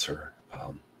answer.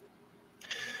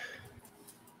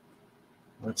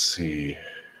 Let's see.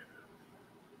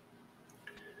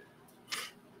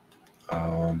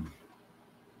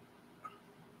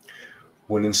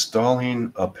 When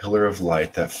installing a pillar of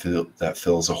light that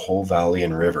fills a whole valley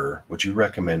and river, would you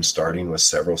recommend starting with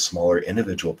several smaller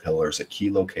individual pillars at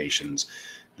key locations,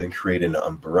 then create an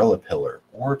umbrella pillar,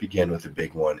 or begin with a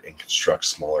big one and construct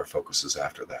smaller focuses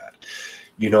after that?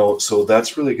 So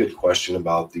that's really a good question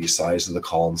about the size of the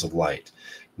columns of light.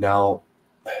 Now,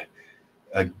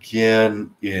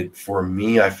 again, for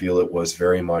me, I feel it was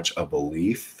very much a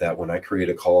belief that when I create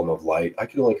a column of light, I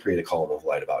can only create a column of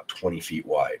light about 20 feet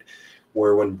wide.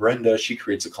 Where when Brenda, she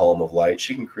creates a column of light,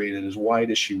 she can create it as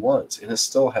wide as she wants, and it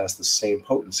still has the same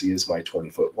potency as my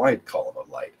 20-foot wide column of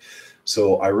light.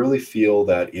 So I really feel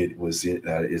that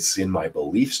it's in my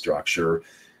belief structure,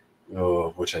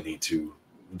 which I need to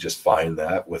just find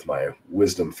that with my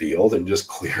wisdom field and just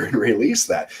clear and release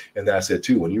that. And that's it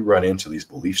too. When you run into these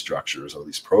belief structures or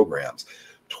these programs,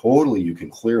 totally you can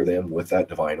clear them with that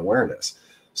divine awareness.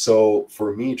 So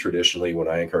for me, traditionally, when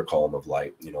I anchor a column of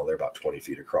light, they're about 20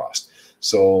 feet across.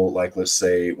 So like, let's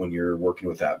say when you're working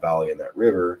with that valley and that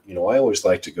river, I always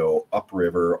like to go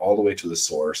upriver all the way to the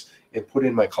source and put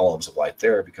in my columns of light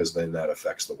there, because then that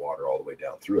affects the water all the way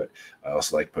down through it. I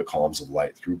also like to put columns of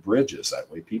light through bridges. That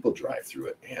way people drive through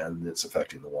it and it's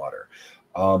affecting the water.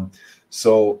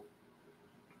 So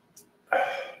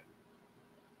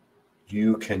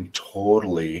you can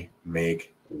totally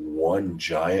make one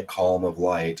giant column of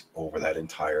light over that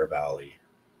entire valley.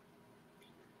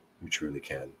 You truly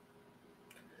can.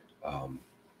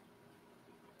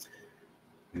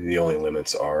 The only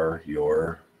limits are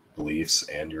your beliefs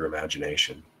and your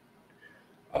imagination.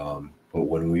 But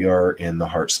when we are in the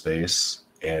heart space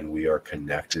and we are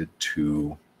connected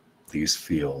to these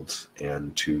fields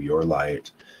and to your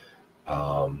light,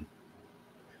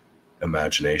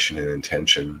 imagination and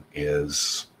intention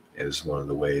is one of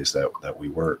the ways that we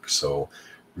work. So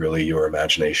really your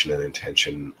imagination and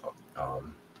intention,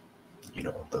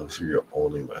 those are your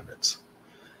only limits.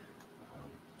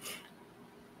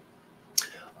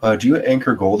 Do you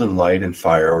anchor golden light and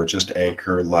fire, or just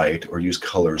anchor light, or use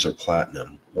colors or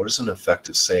platinum? What is an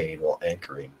effective saying while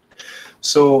anchoring?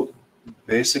 So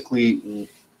basically,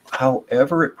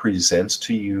 however it presents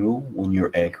to you when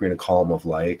you're anchoring a column of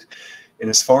light, and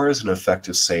as far as an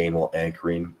effective saying while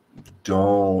anchoring,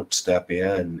 don't step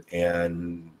in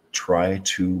and try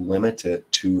to limit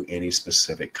it to any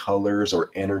specific colors or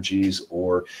energies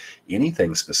or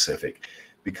anything specific.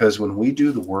 Because when we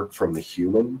do the work from the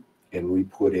human and we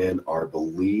put in our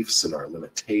beliefs and our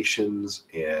limitations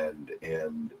and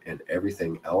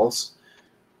everything else,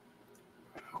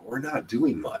 we're not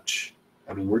doing much.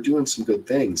 I mean, we're doing some good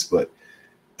things, but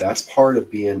that's part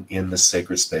of being in the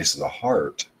sacred space of the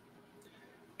heart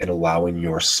and allowing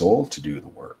your soul to do the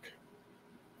work.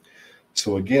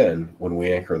 So again, when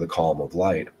we anchor the column of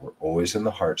light, we're always in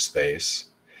the heart space.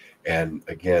 And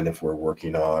again, if we're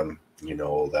working on,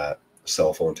 that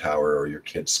cell phone tower or your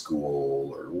kid's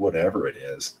school or whatever it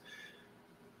is,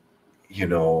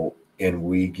 and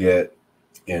we get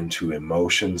into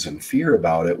emotions and fear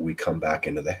about it, we come back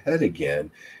into the head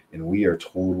again, and we are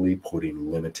totally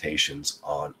putting limitations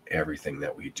on everything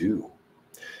that we do.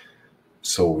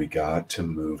 So we got to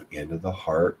move into the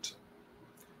heart,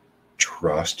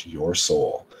 trust your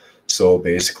soul. So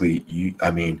basically,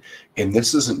 and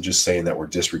this isn't just saying that we're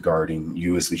disregarding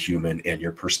you as the human and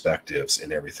your perspectives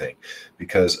and everything,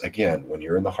 because again, when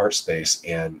you're in the heart space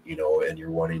and you're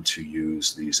wanting to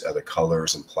use these other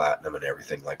colors and platinum and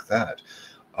everything like that,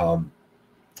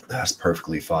 that's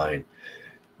perfectly fine.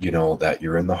 That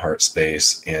you're in the heart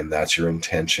space and that's your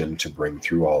intention to bring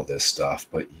through all this stuff,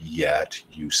 but yet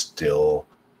you still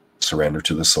surrender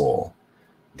to the soul,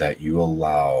 that you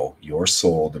allow your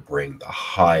soul to bring the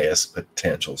highest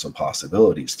potentials and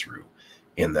possibilities through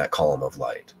in that column of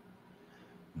light,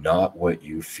 not what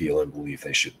you feel and believe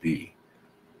they should be.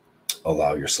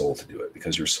 Allow your soul to do it,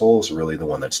 because your soul is really the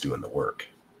one that's doing the work.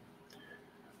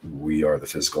 We are the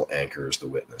physical anchors, the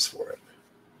witness for it.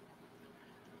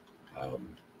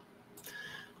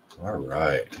 All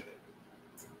right.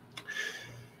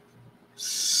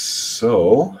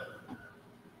 So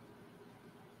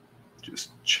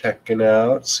just checking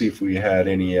out, see if we had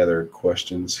any other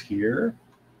questions here.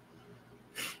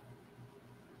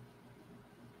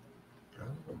 All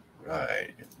right.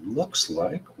 It looks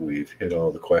like we've hit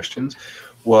all the questions.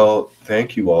 Well,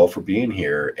 thank you all for being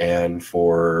here and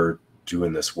for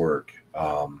doing this work.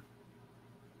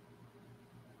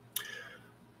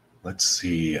 Let's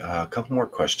see, a couple more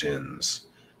questions.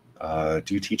 Do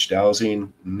you teach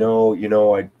dowsing? No,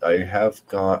 I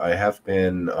have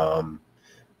been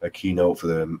a keynote for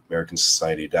the American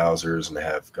Society of Dowsers and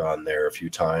have gone there a few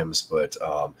times, but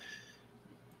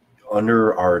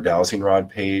under our dowsing rod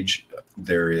page,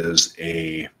 there is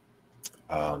a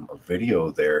video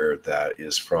there that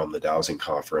is from the dowsing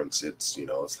conference. It's,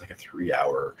 it's like a 3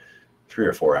 or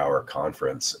 4 hour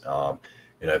conference.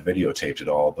 And I videotaped it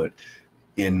all, but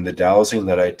in the dowsing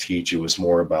that I teach, it was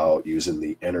more about using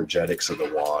the energetics of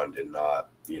the wand and not,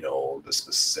 the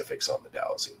specifics on the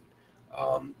dowsing.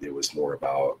 It was more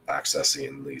about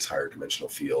accessing these higher dimensional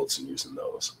fields and using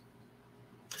those.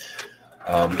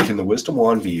 Can the wisdom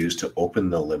wand be used to open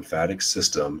the lymphatic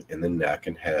system in the neck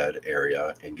and head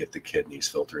area and get the kidneys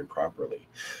filtering properly?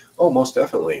 Oh, most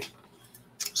definitely.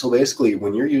 So basically,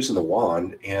 when you're using the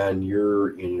wand and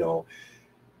you're,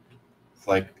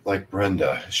 like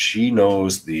Brenda, she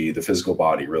knows the physical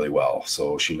body really well.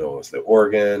 So she knows the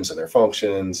organs and their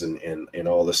functions and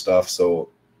all this stuff. So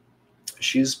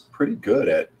she's pretty good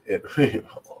at it.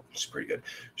 She's pretty good.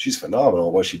 She's phenomenal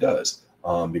at what she does,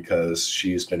 because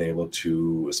she's been able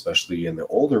to, especially in the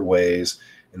older ways,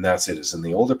 and that's it, is in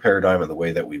the older paradigm and the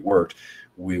way that we worked,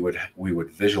 we would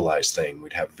visualize things.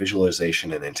 We'd have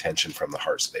visualization and intention from the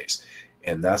heart space.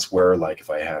 And that's where, like,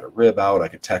 if I had a rib out, I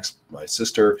could text my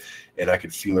sister and I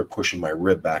could feel her pushing my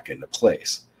rib back into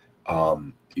place.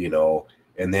 And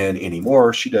then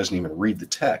anymore, she doesn't even read the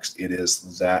text. It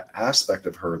is that aspect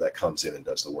of her that comes in and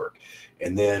does the work.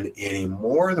 And then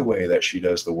anymore, the way that she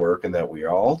does the work and that we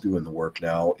are all doing the work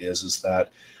now is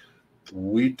that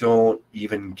we don't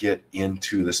even get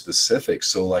into the specifics.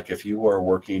 So like if you are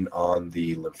working on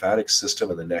the lymphatic system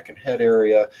in the neck and head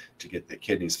area to get the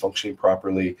kidneys functioning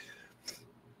properly,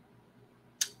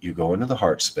 you go into the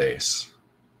heart space.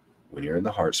 When you're in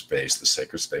the heart space, the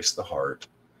sacred space of the heart,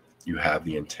 you have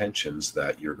the intentions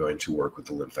that you're going to work with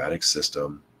the lymphatic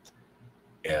system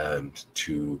and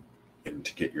to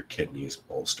get your kidneys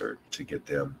bolstered, to get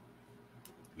them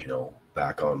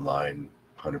back online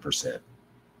 100%.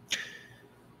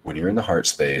 When you're in the heart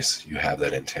space, you have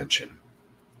that intention,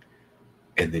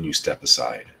 and then you step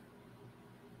aside.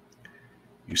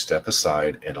 You step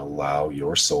aside and allow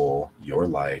your soul, your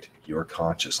light, your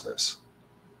consciousness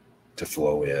to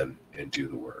flow in and do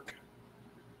the work.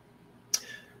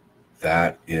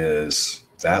 That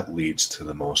leads to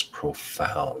the most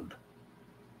profound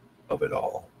of it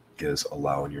all, is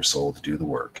allowing your soul to do the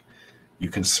work. You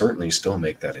can certainly still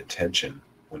make that intention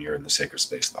when you're in the sacred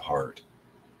space of the heart,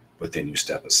 but then you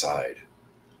step aside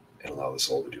and allow the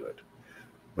soul to do it.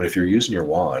 But if you're using your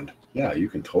wand, yeah, you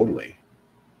can totally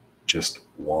just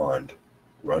run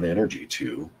energy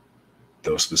to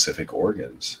those specific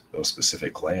organs, those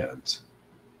specific glands.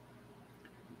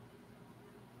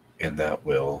 And that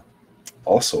will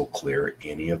also clear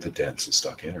any of the dense and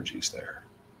stuck energies there.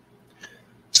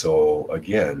 So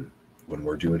again, when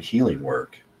we're doing healing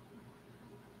work,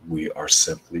 we are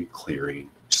simply clearing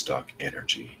stuck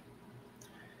energy.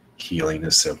 Healing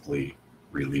is simply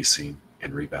releasing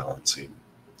and rebalancing.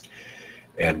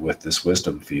 And with this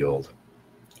wisdom field,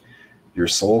 your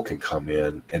soul can come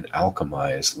in and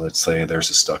alchemize. Let's say there's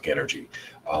a stuck energy.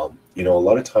 A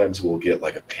lot of times we'll get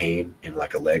like a pain in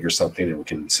like a leg or something, and we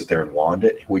can sit there and wand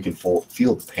it. We can feel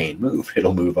the pain move.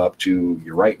 It'll move up to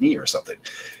your right knee or something.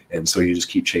 And so you just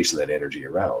keep chasing that energy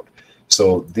around.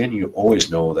 So then you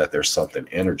always know that there's something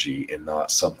energy and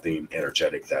not something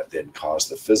energetic that then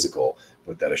caused the physical,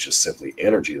 but that it's just simply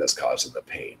energy that's causing the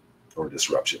pain or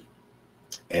disruption.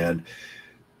 And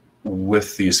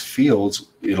with these fields,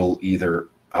 it'll either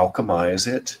alchemize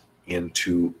it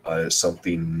into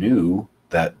something new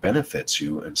that benefits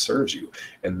you and serves you.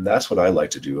 And that's what I like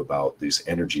to do about these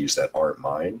energies that aren't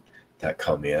mine, that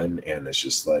come in, and it's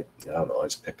just like, I don't know, I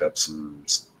just picked up some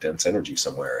dense energy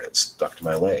somewhere and it's stuck to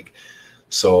my leg.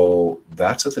 So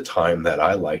that's at the time that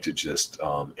I like to just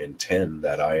intend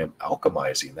that I am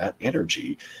alchemizing that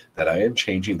energy, that I am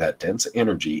changing that dense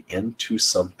energy into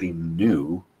something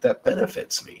new that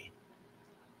benefits me.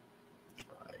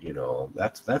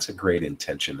 That's a great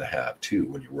intention to have too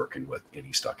when you're working with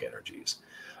any stuck energies.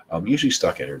 Usually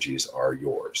stuck energies are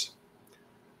yours.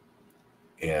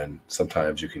 And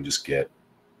sometimes you can just get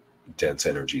dense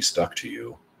energy stuck to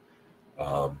you,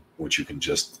 which you can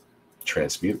just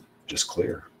transmute, just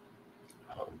clear.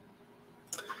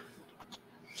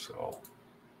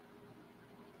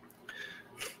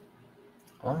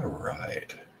 All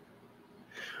right.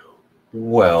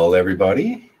 Well,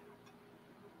 everybody,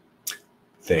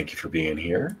 thank you for being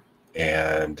here.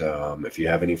 And if you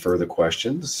have any further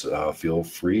questions, feel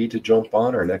free to jump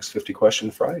on our next 50 Question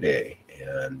Friday,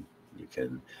 and you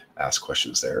can ask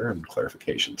questions there and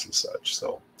clarifications and such.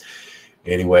 So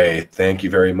anyway, thank you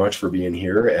very much for being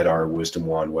here at our Wisdom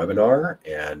Wand webinar,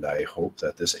 and I hope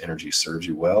that this energy serves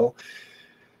you well.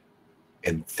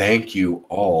 And thank you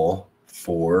all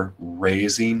for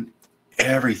raising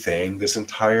everything, this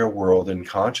entire world in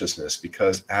consciousness,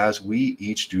 because as we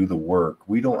each do the work,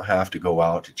 we don't have to go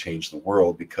out to change the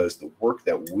world, because the work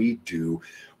that we do,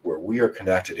 where we are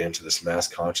connected into this mass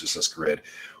consciousness grid,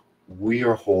 we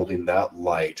are holding that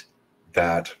light,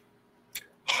 that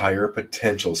higher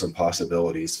potentials and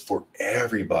possibilities for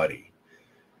everybody.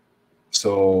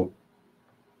 So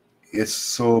it's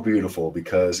so beautiful,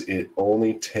 because it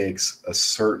only takes a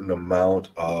certain amount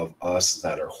of us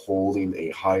that are holding a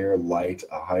higher light,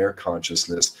 a higher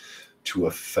consciousness, to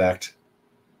affect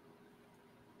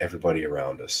everybody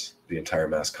around us, the entire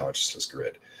mass consciousness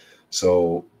grid.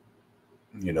 So,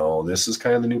 this is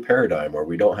kind of the new paradigm, where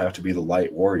we don't have to be the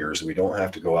light warriors. We don't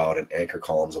have to go out and anchor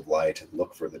columns of light and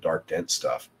look for the dark, dense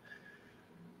stuff.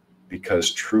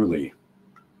 Because truly,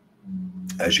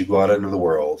 as you go out into the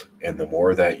world, and the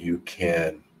more that you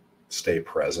can stay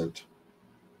present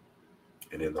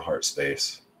and in the heart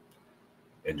space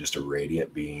and just a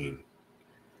radiant being,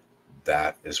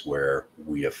 that is where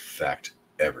we affect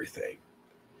everything.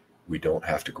 We don't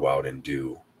have to go out and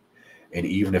do. And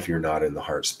even if you're not in the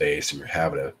heart space and you're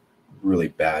having a really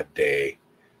bad day,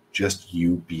 just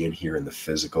you being here in the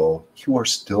physical, you are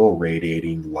still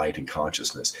radiating light and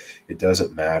consciousness. It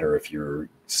doesn't matter if you're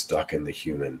stuck in the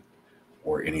human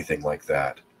or anything like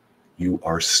that. You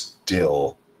are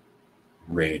still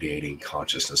radiating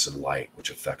consciousness and light, which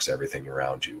affects everything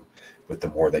around you. But the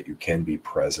more that you can be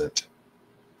present,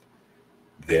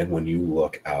 then when you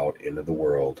look out into the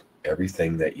world,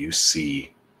 everything that you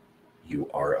see, you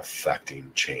are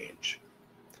affecting change.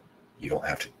 You don't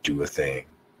have to do a thing.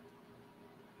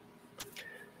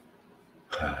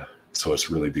 So it's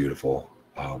really beautiful.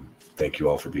 Thank you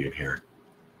all for being here.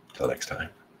 Till next time.